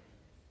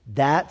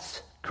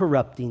 That's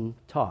corrupting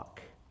talk.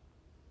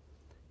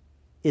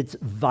 It's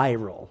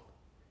viral.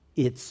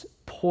 It's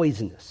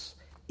poisonous.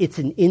 It's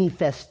an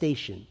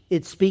infestation.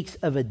 It speaks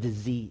of a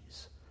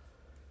disease.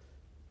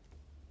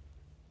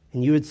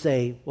 And you would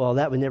say, well,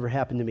 that would never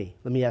happen to me.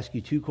 Let me ask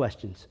you 2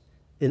 questions.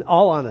 In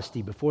all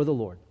honesty, before the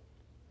Lord.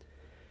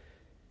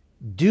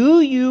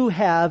 Do you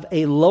have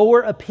a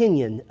lower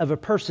opinion of a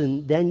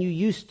person than you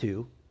used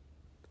to?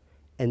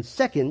 And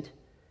second,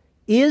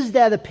 is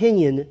that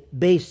opinion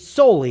based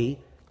solely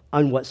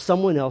on what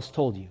someone else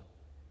told you?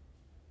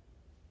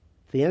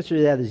 If the answer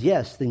to that is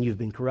yes, then you've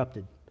been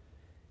corrupted.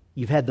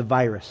 You've had the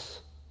virus.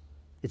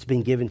 It's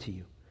been given to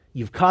you.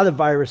 You've caught a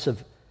virus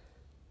of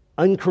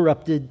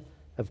corrupted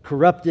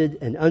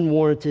and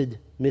unwarranted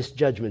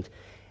misjudgment.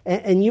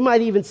 And you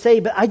might even say,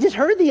 but I just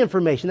heard the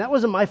information. That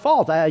wasn't my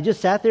fault. I just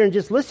sat there and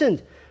just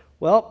listened.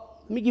 Well,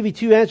 let me give you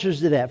 2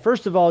 answers to that.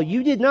 First of all,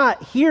 you did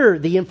not hear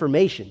the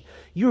information.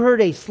 You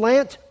heard a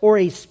slant or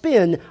a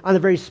spin on a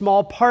very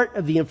small part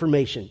of the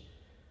information.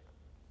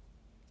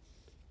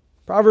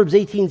 Proverbs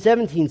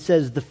 18:17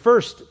 says, the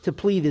first to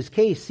plead his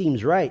case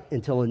seems right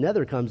until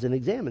another comes and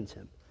examines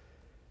him.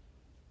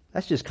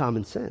 That's just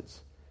common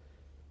sense.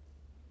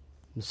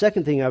 The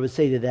second thing I would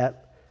say to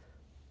that,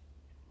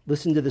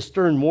 listen to the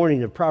stern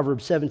warning of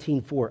Proverbs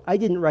 17:4. I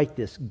didn't write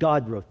this.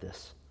 God wrote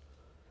this.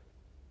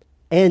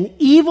 An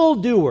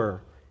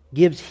evildoer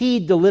gives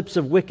heed to lips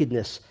of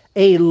wickedness.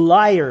 A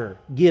liar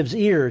gives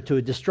ear to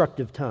a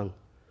destructive tongue.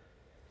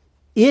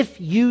 If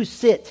you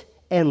sit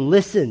and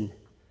listen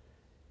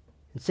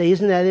and say,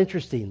 isn't that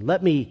interesting?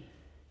 Let me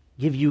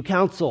give you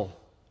counsel.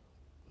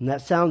 And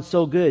that sounds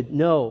so good.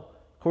 No.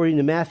 According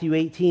to Matthew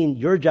 18,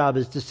 your job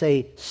is to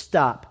say,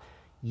 stop.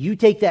 You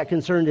take that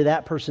concern to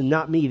that person,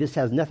 not me. This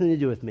has nothing to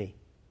do with me.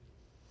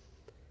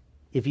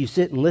 If you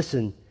sit and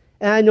listen,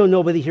 and I know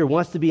nobody here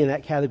wants to be in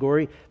that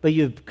category, but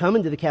you've come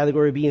into the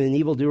category of being an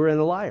evildoer and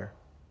a liar.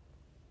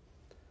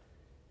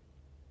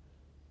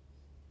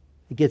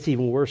 It gets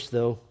even worse,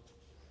 though.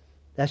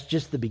 That's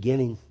just the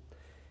beginning.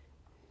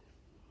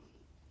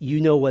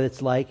 You know what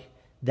it's like,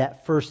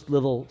 that first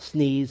little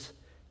sneeze,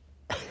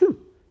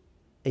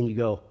 and you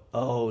go,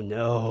 oh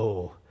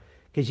no,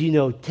 because you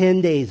know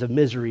 10 days of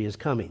misery is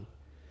coming.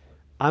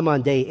 I'm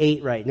on day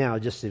 8 right now,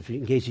 just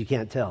in case you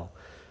can't tell.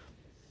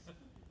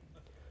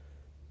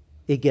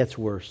 It gets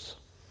worse.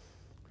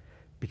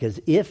 Because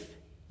if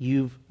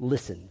you've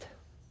listened,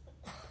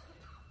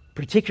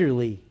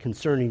 particularly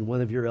concerning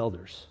one of your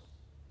elders,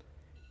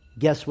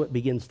 guess what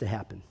begins to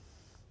happen?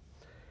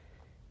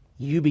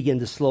 You begin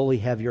to slowly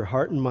have your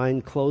heart and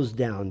mind closed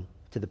down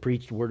to the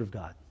preached word of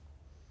God.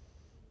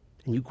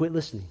 And you quit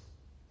listening.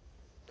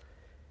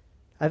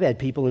 I've had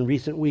people in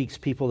recent weeks,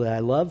 people that I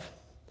love,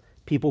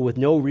 people with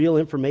no real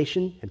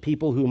information, and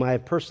people whom I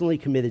have personally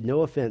committed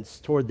no offense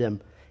toward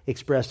them,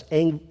 express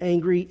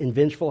angry and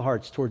vengeful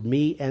hearts toward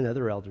me and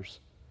other elders.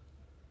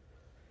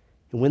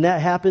 And when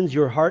that happens,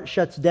 your heart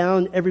shuts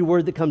down. Every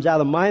word that comes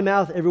out of my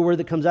mouth, every word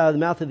that comes out of the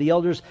mouth of the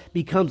elders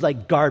becomes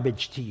like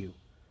garbage to you.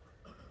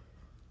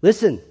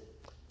 Listen,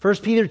 1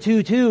 Peter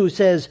 2:2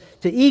 says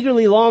to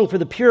eagerly long for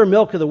the pure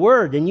milk of the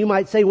word. And you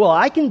might say, well,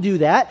 I can do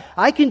that.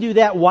 I can do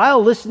that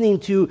while listening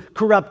to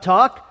corrupt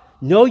talk.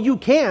 No, you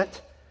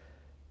can't.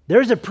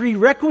 There's a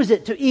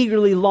prerequisite to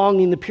eagerly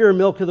longing the pure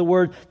milk of the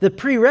word. The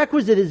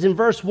prerequisite is in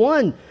verse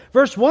 1.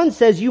 Verse 1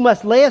 says you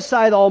must lay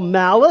aside all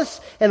malice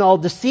and all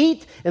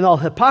deceit and all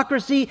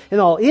hypocrisy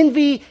and all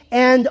envy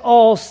and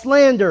all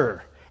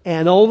slander.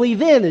 And only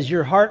then is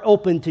your heart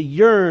open to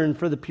yearn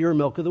for the pure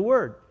milk of the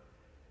word.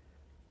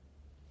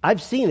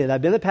 I've seen it.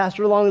 I've been a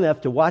pastor long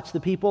enough to watch the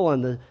people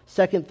on the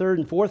second, third,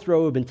 and fourth row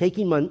who have been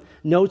taking my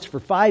notes for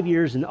 5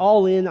 years and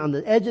all in on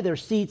the edge of their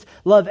seats,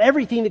 love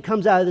everything that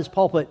comes out of this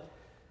pulpit,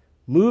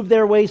 move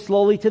their way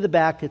slowly to the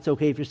back. It's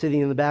okay if you're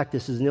sitting in the back.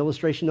 This is an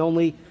illustration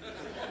only.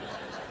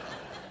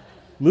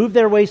 Move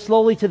their way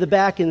slowly to the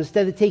back, and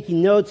instead of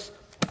taking notes,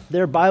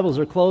 their Bibles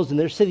are closed, and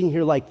they're sitting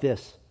here like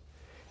this.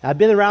 I've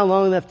been around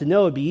long enough to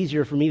know it'd be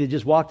easier for me to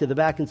just walk to the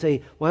back and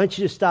say, why don't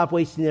you just stop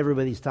wasting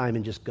everybody's time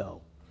and just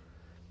go?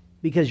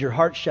 Because your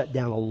heart shut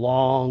down a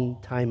long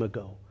time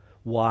ago.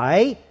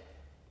 Why?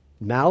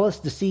 Malice,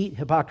 deceit,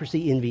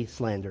 hypocrisy, envy,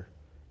 slander.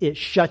 It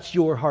shuts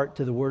your heart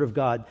to the Word of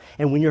God.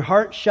 And when your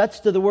heart shuts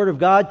to the Word of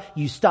God,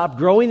 you stop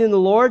growing in the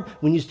Lord.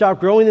 When you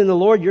stop growing in the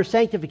Lord, your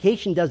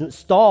sanctification doesn't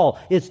stall.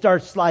 It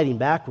starts sliding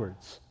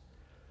backwards.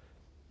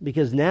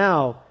 Because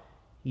now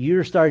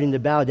you're starting to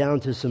bow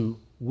down to some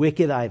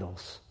wicked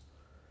idols.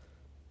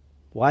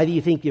 Why do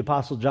you think the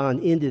Apostle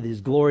John ended his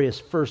glorious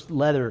first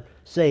letter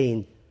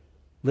saying,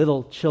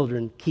 little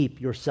children,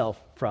 keep yourself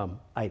from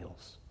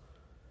idols?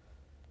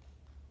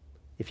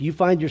 If you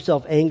find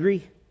yourself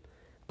angry,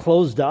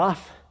 closed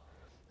off,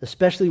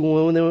 especially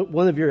when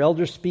one of your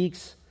elders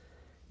speaks,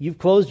 you've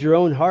closed your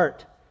own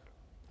heart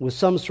with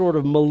some sort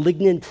of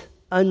malignant,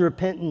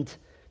 unrepentant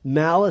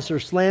malice or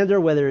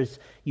slander, whether it's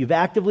you've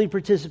actively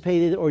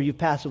participated or you've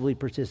passively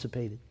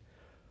participated.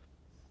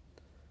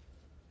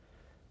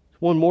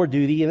 One more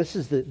duty, and this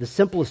is the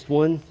simplest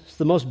one. It's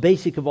the most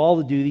basic of all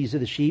the duties of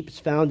the sheep. It's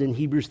found in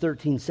Hebrews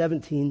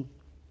 13:17.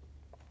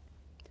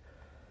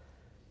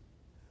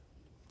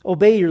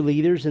 Obey your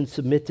leaders and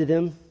submit to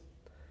them,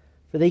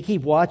 for they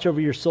keep watch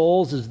over your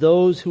souls as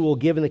those who will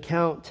give an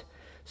account,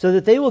 so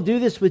that they will do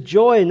this with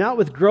joy and not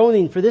with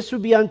groaning, for this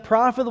would be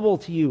unprofitable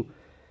to you.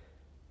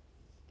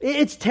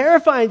 It's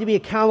terrifying to be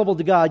accountable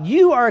to God.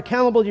 You are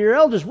accountable to your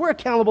elders. We're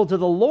accountable to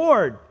the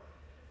Lord.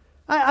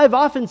 I've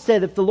often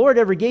said if the Lord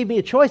ever gave me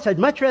a choice, I'd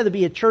much rather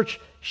be a church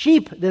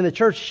sheep than a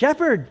church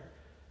shepherd.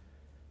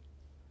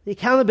 The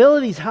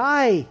accountability's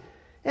high,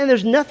 and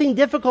there's nothing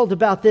difficult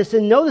about this.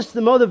 And notice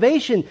the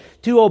motivation.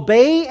 To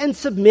obey and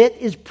submit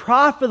is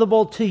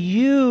profitable to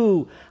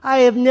you. I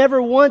have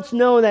never once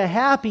known a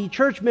happy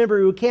church member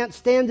who can't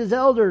stand his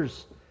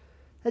elders.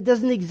 That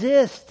doesn't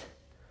exist.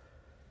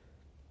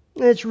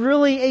 And it's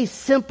really a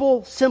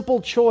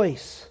simple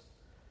choice.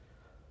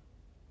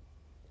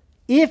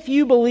 If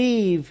you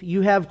believe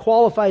you have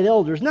qualified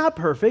elders, not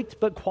perfect,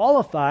 but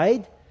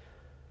qualified,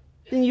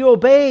 then you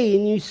obey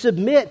and you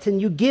submit and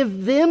you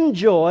give them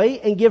joy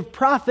and give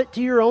profit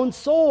to your own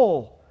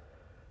soul.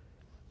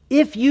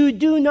 If you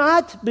do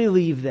not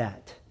believe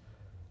that,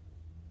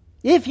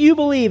 if you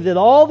believe that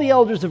all the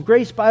elders of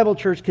Grace Bible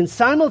Church can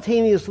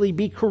simultaneously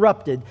be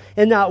corrupted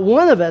and not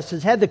one of us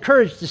has had the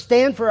courage to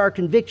stand for our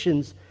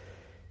convictions,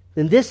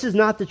 then this is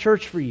not the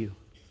church for you.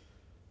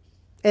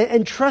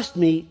 And trust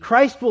me,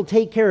 Christ will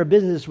take care of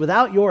business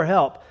without your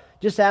help.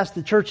 Just ask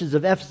the churches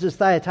of Ephesus,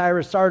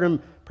 Thyatira,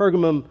 Sardis,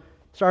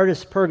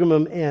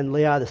 Pergamum, and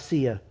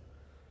Laodicea.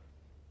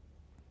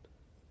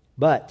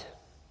 But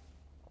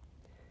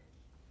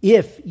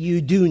if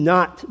you do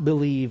not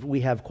believe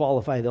we have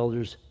qualified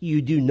elders,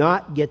 you do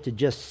not get to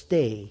just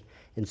stay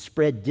and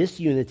spread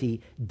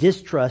disunity,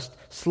 distrust,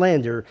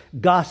 slander,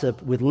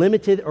 gossip with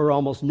limited or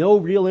almost no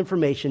real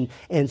information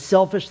and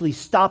selfishly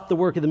stop the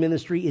work of the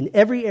ministry in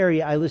every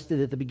area I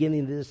listed at the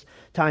beginning of this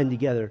time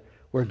together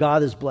where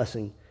God is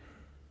blessing.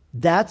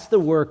 That's the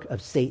work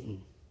of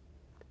Satan.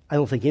 I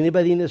don't think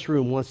anybody in this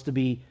room wants to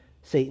be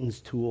Satan's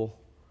tool.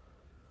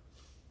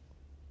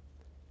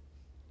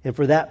 And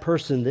for that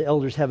person, the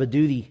elders have a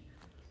duty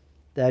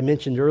that I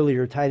mentioned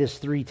earlier, Titus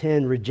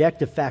 3:10,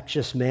 reject a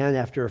factious man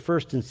after a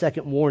first and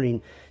second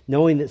warning,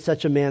 knowing that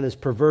such a man is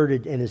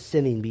perverted and is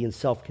sinning, being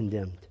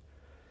self-condemned.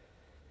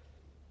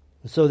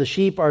 And so the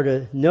sheep are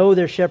to know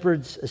their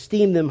shepherds,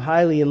 esteem them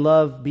highly in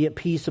love, be at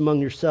peace among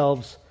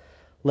yourselves,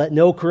 let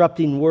no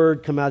corrupting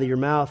word come out of your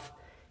mouth,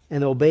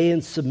 and obey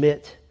and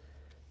submit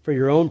for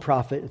your own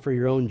profit and for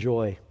your own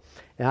joy.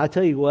 And I'll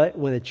tell you what,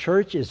 when a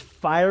church is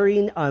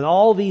firing on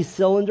all these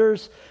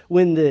cylinders,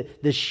 when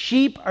the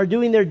sheep are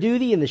doing their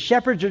duty and the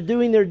shepherds are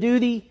doing their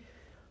duty,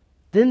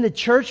 then the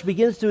church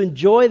begins to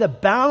enjoy the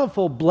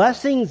bountiful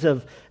blessings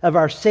of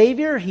our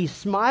Savior. He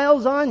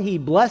smiles on, He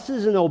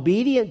blesses an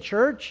obedient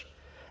church.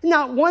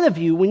 Not one of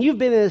you, when you've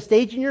been in a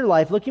stage in your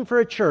life looking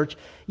for a church,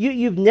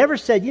 you've never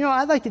said,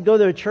 I'd like to go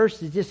to a church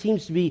that just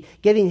seems to be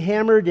getting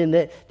hammered and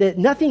that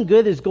nothing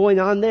good is going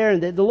on there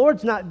and that the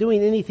Lord's not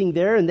doing anything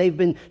there and they've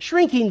been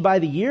shrinking by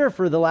the year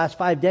for the last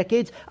 5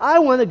 decades. I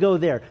want to go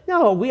there.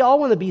 No, we all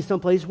want to be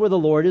someplace where the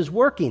Lord is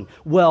working.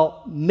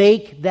 Well,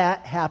 make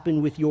that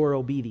happen with your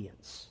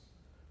obedience.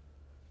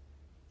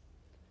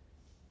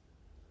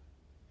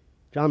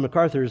 John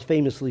MacArthur has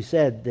famously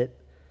said that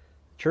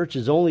church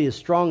is only as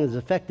strong as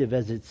effective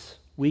as its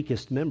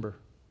weakest member.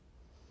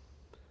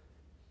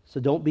 So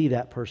don't be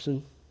that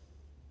person.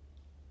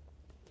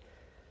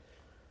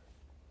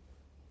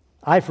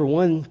 I, for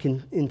one,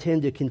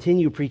 intend to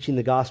continue preaching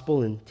the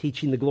gospel and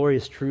teaching the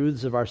glorious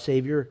truths of our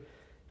Savior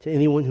to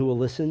anyone who will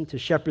listen, to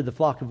shepherd the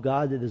flock of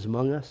God that is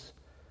among us.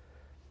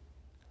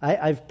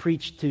 I've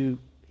preached to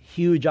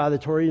huge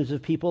auditoriums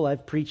of people.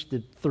 I've preached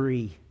to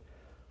 3.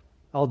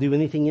 I'll do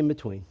anything in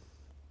between.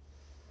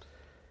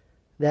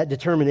 That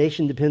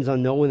determination depends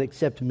on no one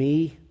except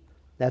me.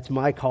 That's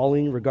my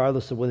calling,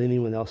 regardless of what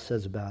anyone else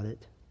says about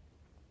it.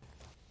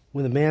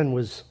 When the man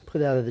was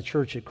put out of the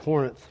church at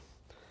Corinth,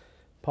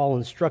 Paul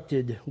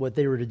instructed what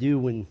they were to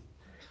do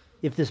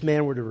if this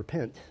man were to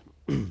repent.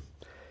 2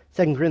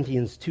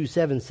 Corinthians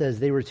 2:7 says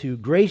they were to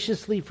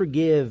graciously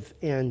forgive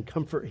and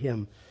comfort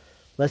him,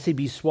 lest he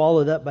be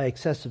swallowed up by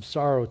excessive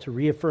sorrow, to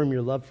reaffirm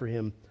your love for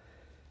him.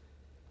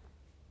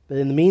 But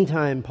in the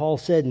meantime, Paul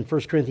said in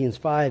 1 Corinthians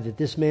 5 that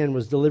this man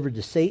was delivered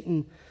to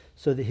Satan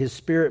so that his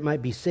spirit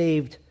might be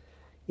saved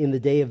in the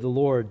day of the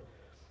Lord.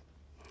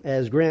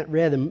 As Grant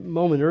read a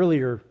moment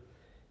earlier,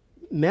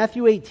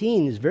 Matthew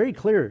 18 is very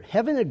clear.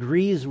 Heaven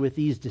agrees with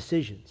these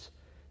decisions,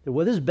 that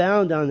what is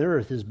bound on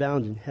earth is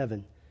bound in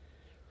heaven.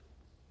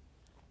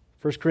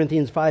 1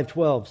 Corinthians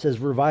 5:12 says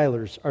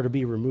revilers are to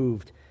be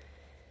removed.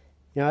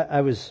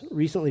 I was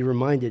recently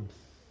reminded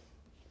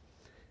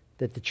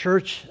that the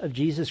Church of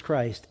Jesus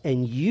Christ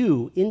and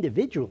you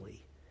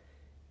individually,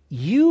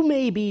 you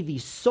may be the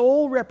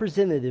sole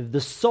representative, the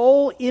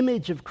sole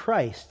image of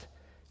Christ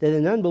that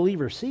an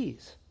unbeliever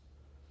sees.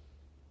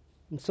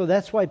 And so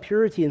that's why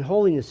purity and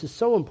holiness is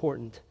so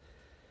important.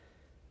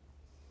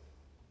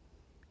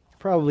 You're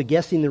probably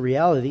guessing the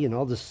reality, and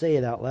I'll just say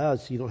it out loud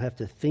so you don't have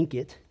to think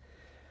it.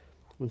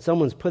 When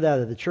someone's put out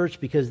of the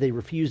church because they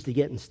refuse to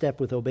get in step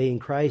with obeying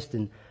Christ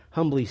and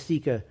humbly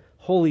seek a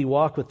holy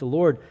walk with the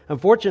Lord,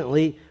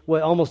 unfortunately,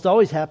 what almost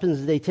always happens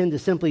is they tend to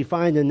simply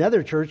find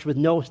another church with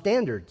no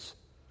standards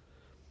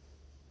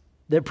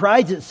that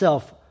prides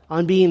itself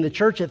on being the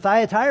church at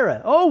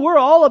Thyatira. Oh, we're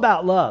all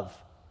about love.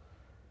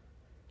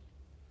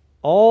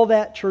 All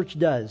that church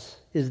does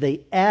is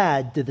they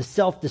add to the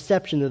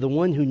self-deception of the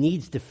one who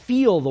needs to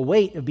feel the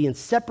weight of being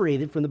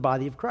separated from the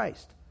body of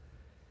Christ.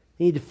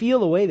 They need to feel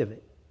the weight of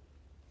it.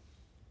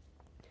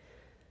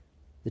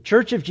 The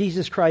Church of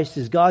Jesus Christ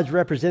is God's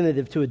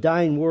representative to a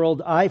dying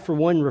world. I, for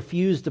one,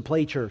 refuse to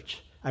play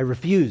church. I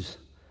refuse.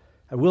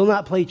 I will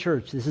not play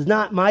church. This is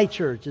not my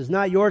church. This is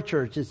not your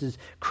church. This is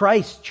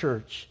Christ's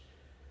church.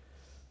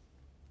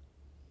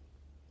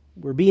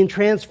 We're being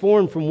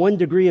transformed from one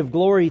degree of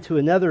glory to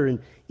another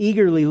and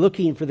eagerly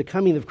looking for the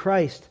coming of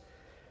Christ.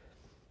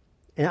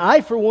 And I,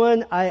 for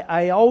one,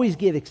 I always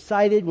get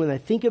excited when I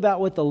think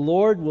about what the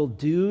Lord will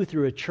do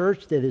through a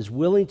church that is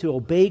willing to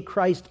obey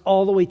Christ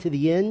all the way to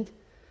the end.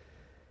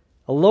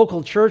 A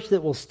local church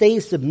that will stay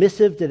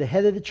submissive to the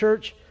head of the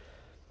church.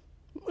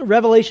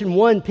 Revelation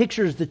 1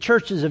 pictures the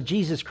churches of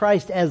Jesus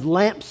Christ as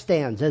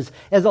lampstands,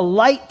 as a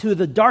light to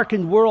the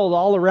darkened world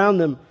all around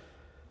them.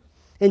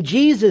 And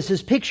Jesus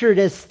is pictured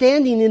as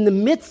standing in the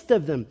midst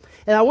of them.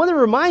 And I want to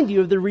remind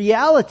you of the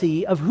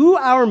reality of who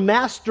our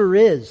master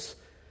is.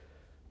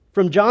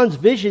 From John's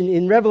vision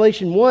in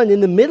Revelation 1,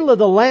 in the middle of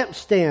the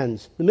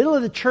lampstands, the middle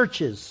of the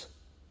churches,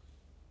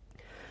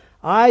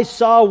 I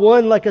saw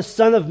one like a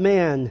son of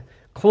man,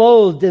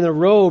 clothed in a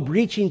robe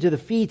reaching to the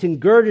feet and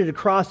girded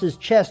across his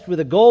chest with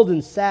a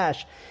golden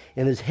sash.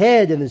 And his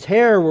head and his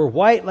hair were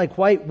white like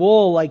white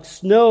wool, like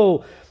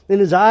snow, and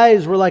his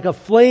eyes were like a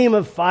flame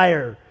of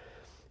fire.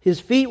 His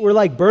feet were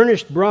like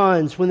burnished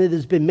bronze when it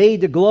has been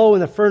made to glow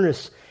in a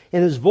furnace,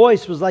 and his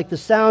voice was like the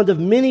sound of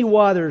many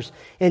waters,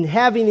 and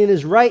having in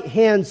his right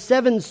hand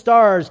 7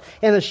 stars,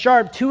 and a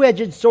sharp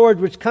 2-edged sword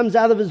which comes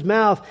out of his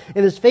mouth,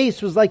 and his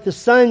face was like the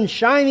sun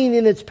shining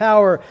in its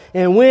power.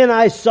 And when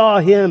I saw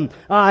him,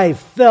 I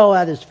fell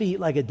at his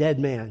feet like a dead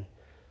man.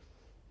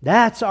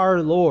 That's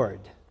our Lord.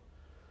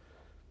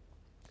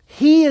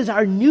 He is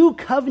our new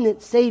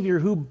covenant Savior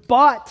who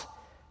bought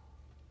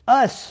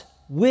us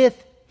with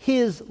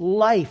His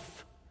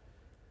life,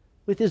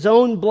 with His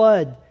own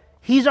blood.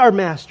 He's our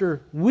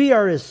master. We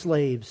are His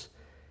slaves.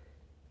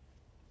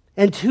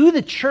 And to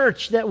the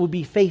church that will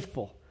be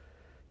faithful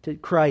to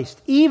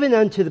Christ, even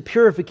unto the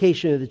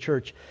purification of the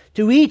church,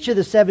 to each of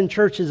the 7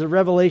 churches of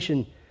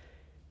Revelation,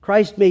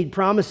 Christ made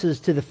promises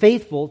to the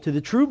faithful, to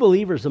the true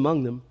believers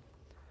among them.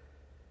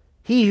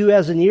 He who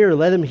has an ear,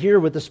 let him hear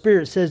what the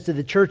Spirit says to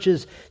the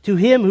churches. To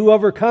him who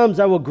overcomes,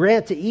 I will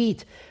grant to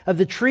eat of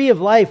the tree of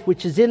life,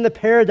 which is in the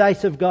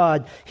paradise of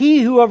God.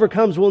 He who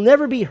overcomes will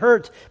never be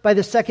hurt by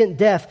the second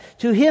death.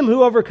 To him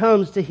who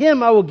overcomes, to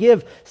him I will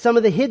give some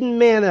of the hidden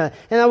manna,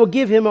 and I will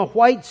give him a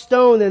white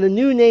stone and a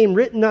new name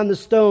written on the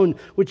stone,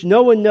 which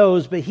no one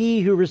knows but he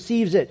who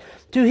receives it.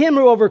 To him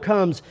who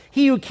overcomes,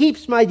 he who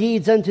keeps my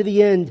deeds unto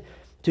the end,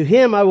 to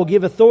him I will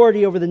give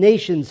authority over the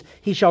nations.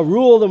 He shall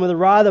rule them with a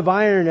rod of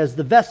iron, as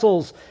the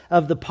vessels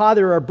of the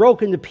potter are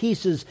broken to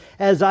pieces.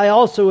 As I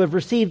also have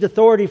received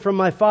authority from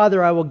my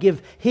Father, I will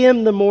give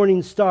him the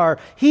morning star.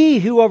 He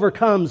who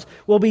overcomes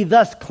will be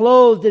thus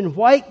clothed in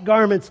white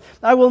garments.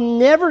 I will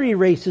never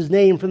erase his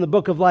name from the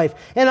book of life,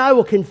 and I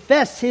will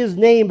confess his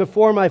name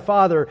before my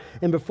Father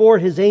and before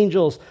his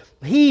angels.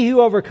 He who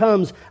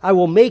overcomes, I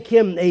will make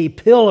him a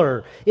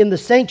pillar in the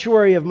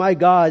sanctuary of my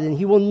God, and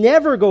he will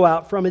never go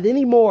out from it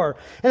anymore.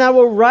 And I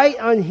will write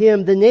on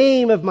him the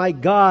name of my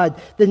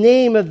God, the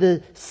name of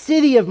the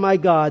city of my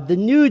God, the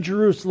new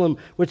Jerusalem,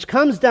 which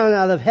comes down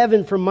out of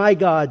heaven from my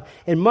God,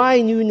 and my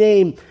new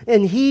name.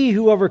 And he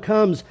who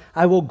overcomes,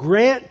 I will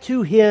grant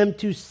to him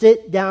to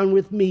sit down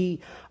with me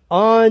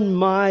on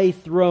my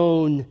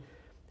throne,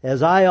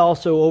 as I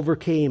also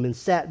overcame and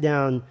sat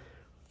down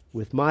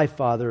with my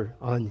Father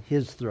on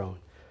his throne.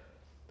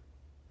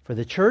 For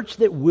the church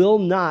that will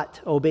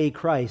not obey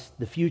Christ,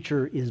 the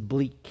future is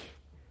bleak.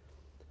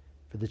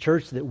 For the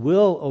church that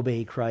will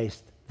obey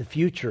Christ, the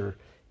future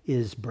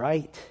is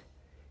bright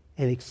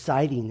and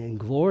exciting and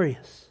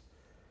glorious.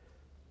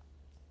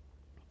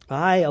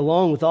 I,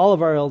 along with all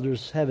of our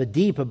elders, have a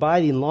deep,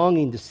 abiding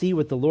longing to see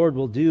what the Lord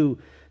will do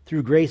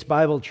through Grace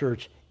Bible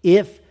Church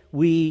if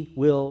we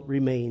will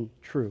remain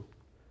true.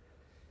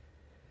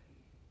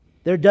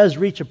 There does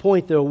reach a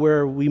point, though,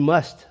 where we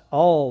must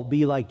all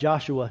be like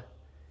Joshua.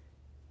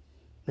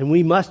 And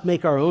we must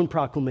make our own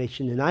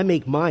proclamation. And I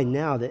make mine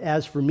now that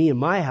as for me and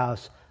my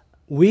house,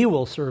 we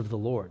will serve the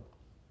Lord.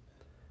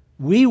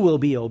 We will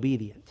be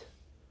obedient.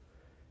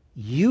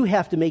 You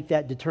have to make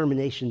that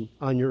determination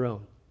on your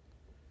own.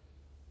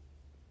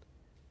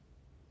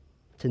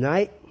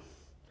 Tonight,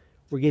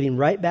 we're getting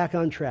right back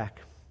on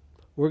track.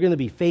 We're going to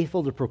be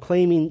faithful to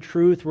proclaiming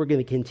truth. We're going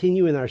to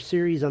continue in our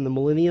series on the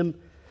millennium,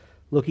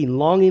 looking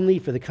longingly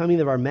for the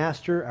coming of our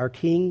Master, our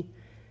King,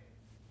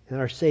 and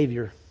our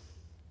Savior.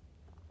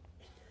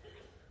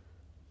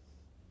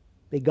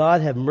 May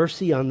God have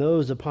mercy on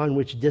those upon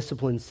which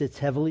discipline sits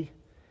heavily.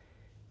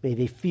 May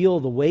they feel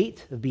the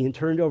weight of being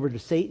turned over to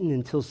Satan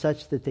until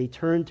such that they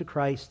turn to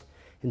Christ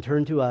and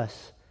turn to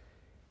us,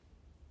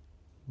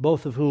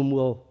 both of whom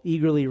will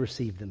eagerly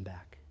receive them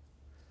back.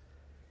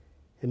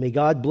 And may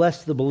God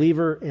bless the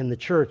believer and the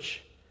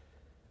church,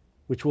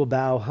 which will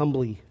bow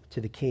humbly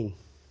to the King.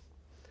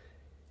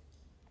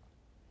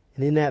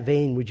 And in that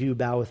vein, would you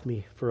bow with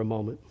me for a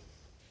moment?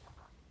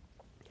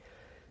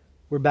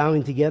 We're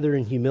bowing together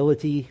in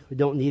humility. We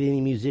don't need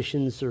any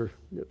musicians, or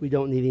we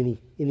don't need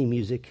any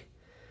music.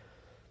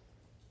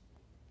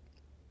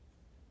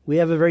 We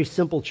have a very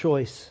simple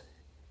choice,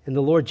 and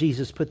the Lord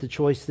Jesus put the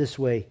choice this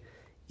way: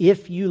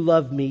 if you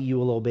love me, you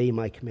will obey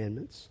my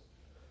commandments.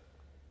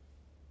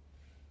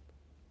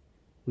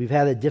 We've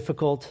had a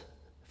difficult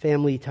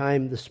family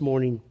time this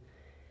morning,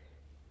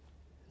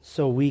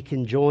 so we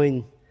can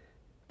join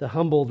the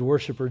humbled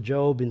worshiper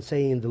Job in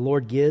saying, the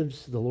Lord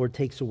gives, the Lord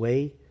takes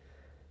away.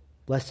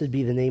 Blessed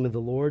be the name of the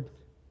Lord.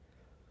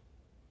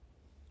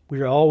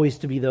 We are always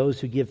to be those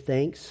who give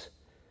thanks.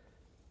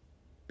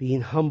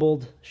 Being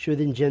humbled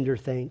should engender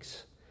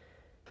thanks.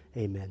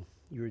 Amen.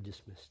 You are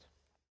dismissed.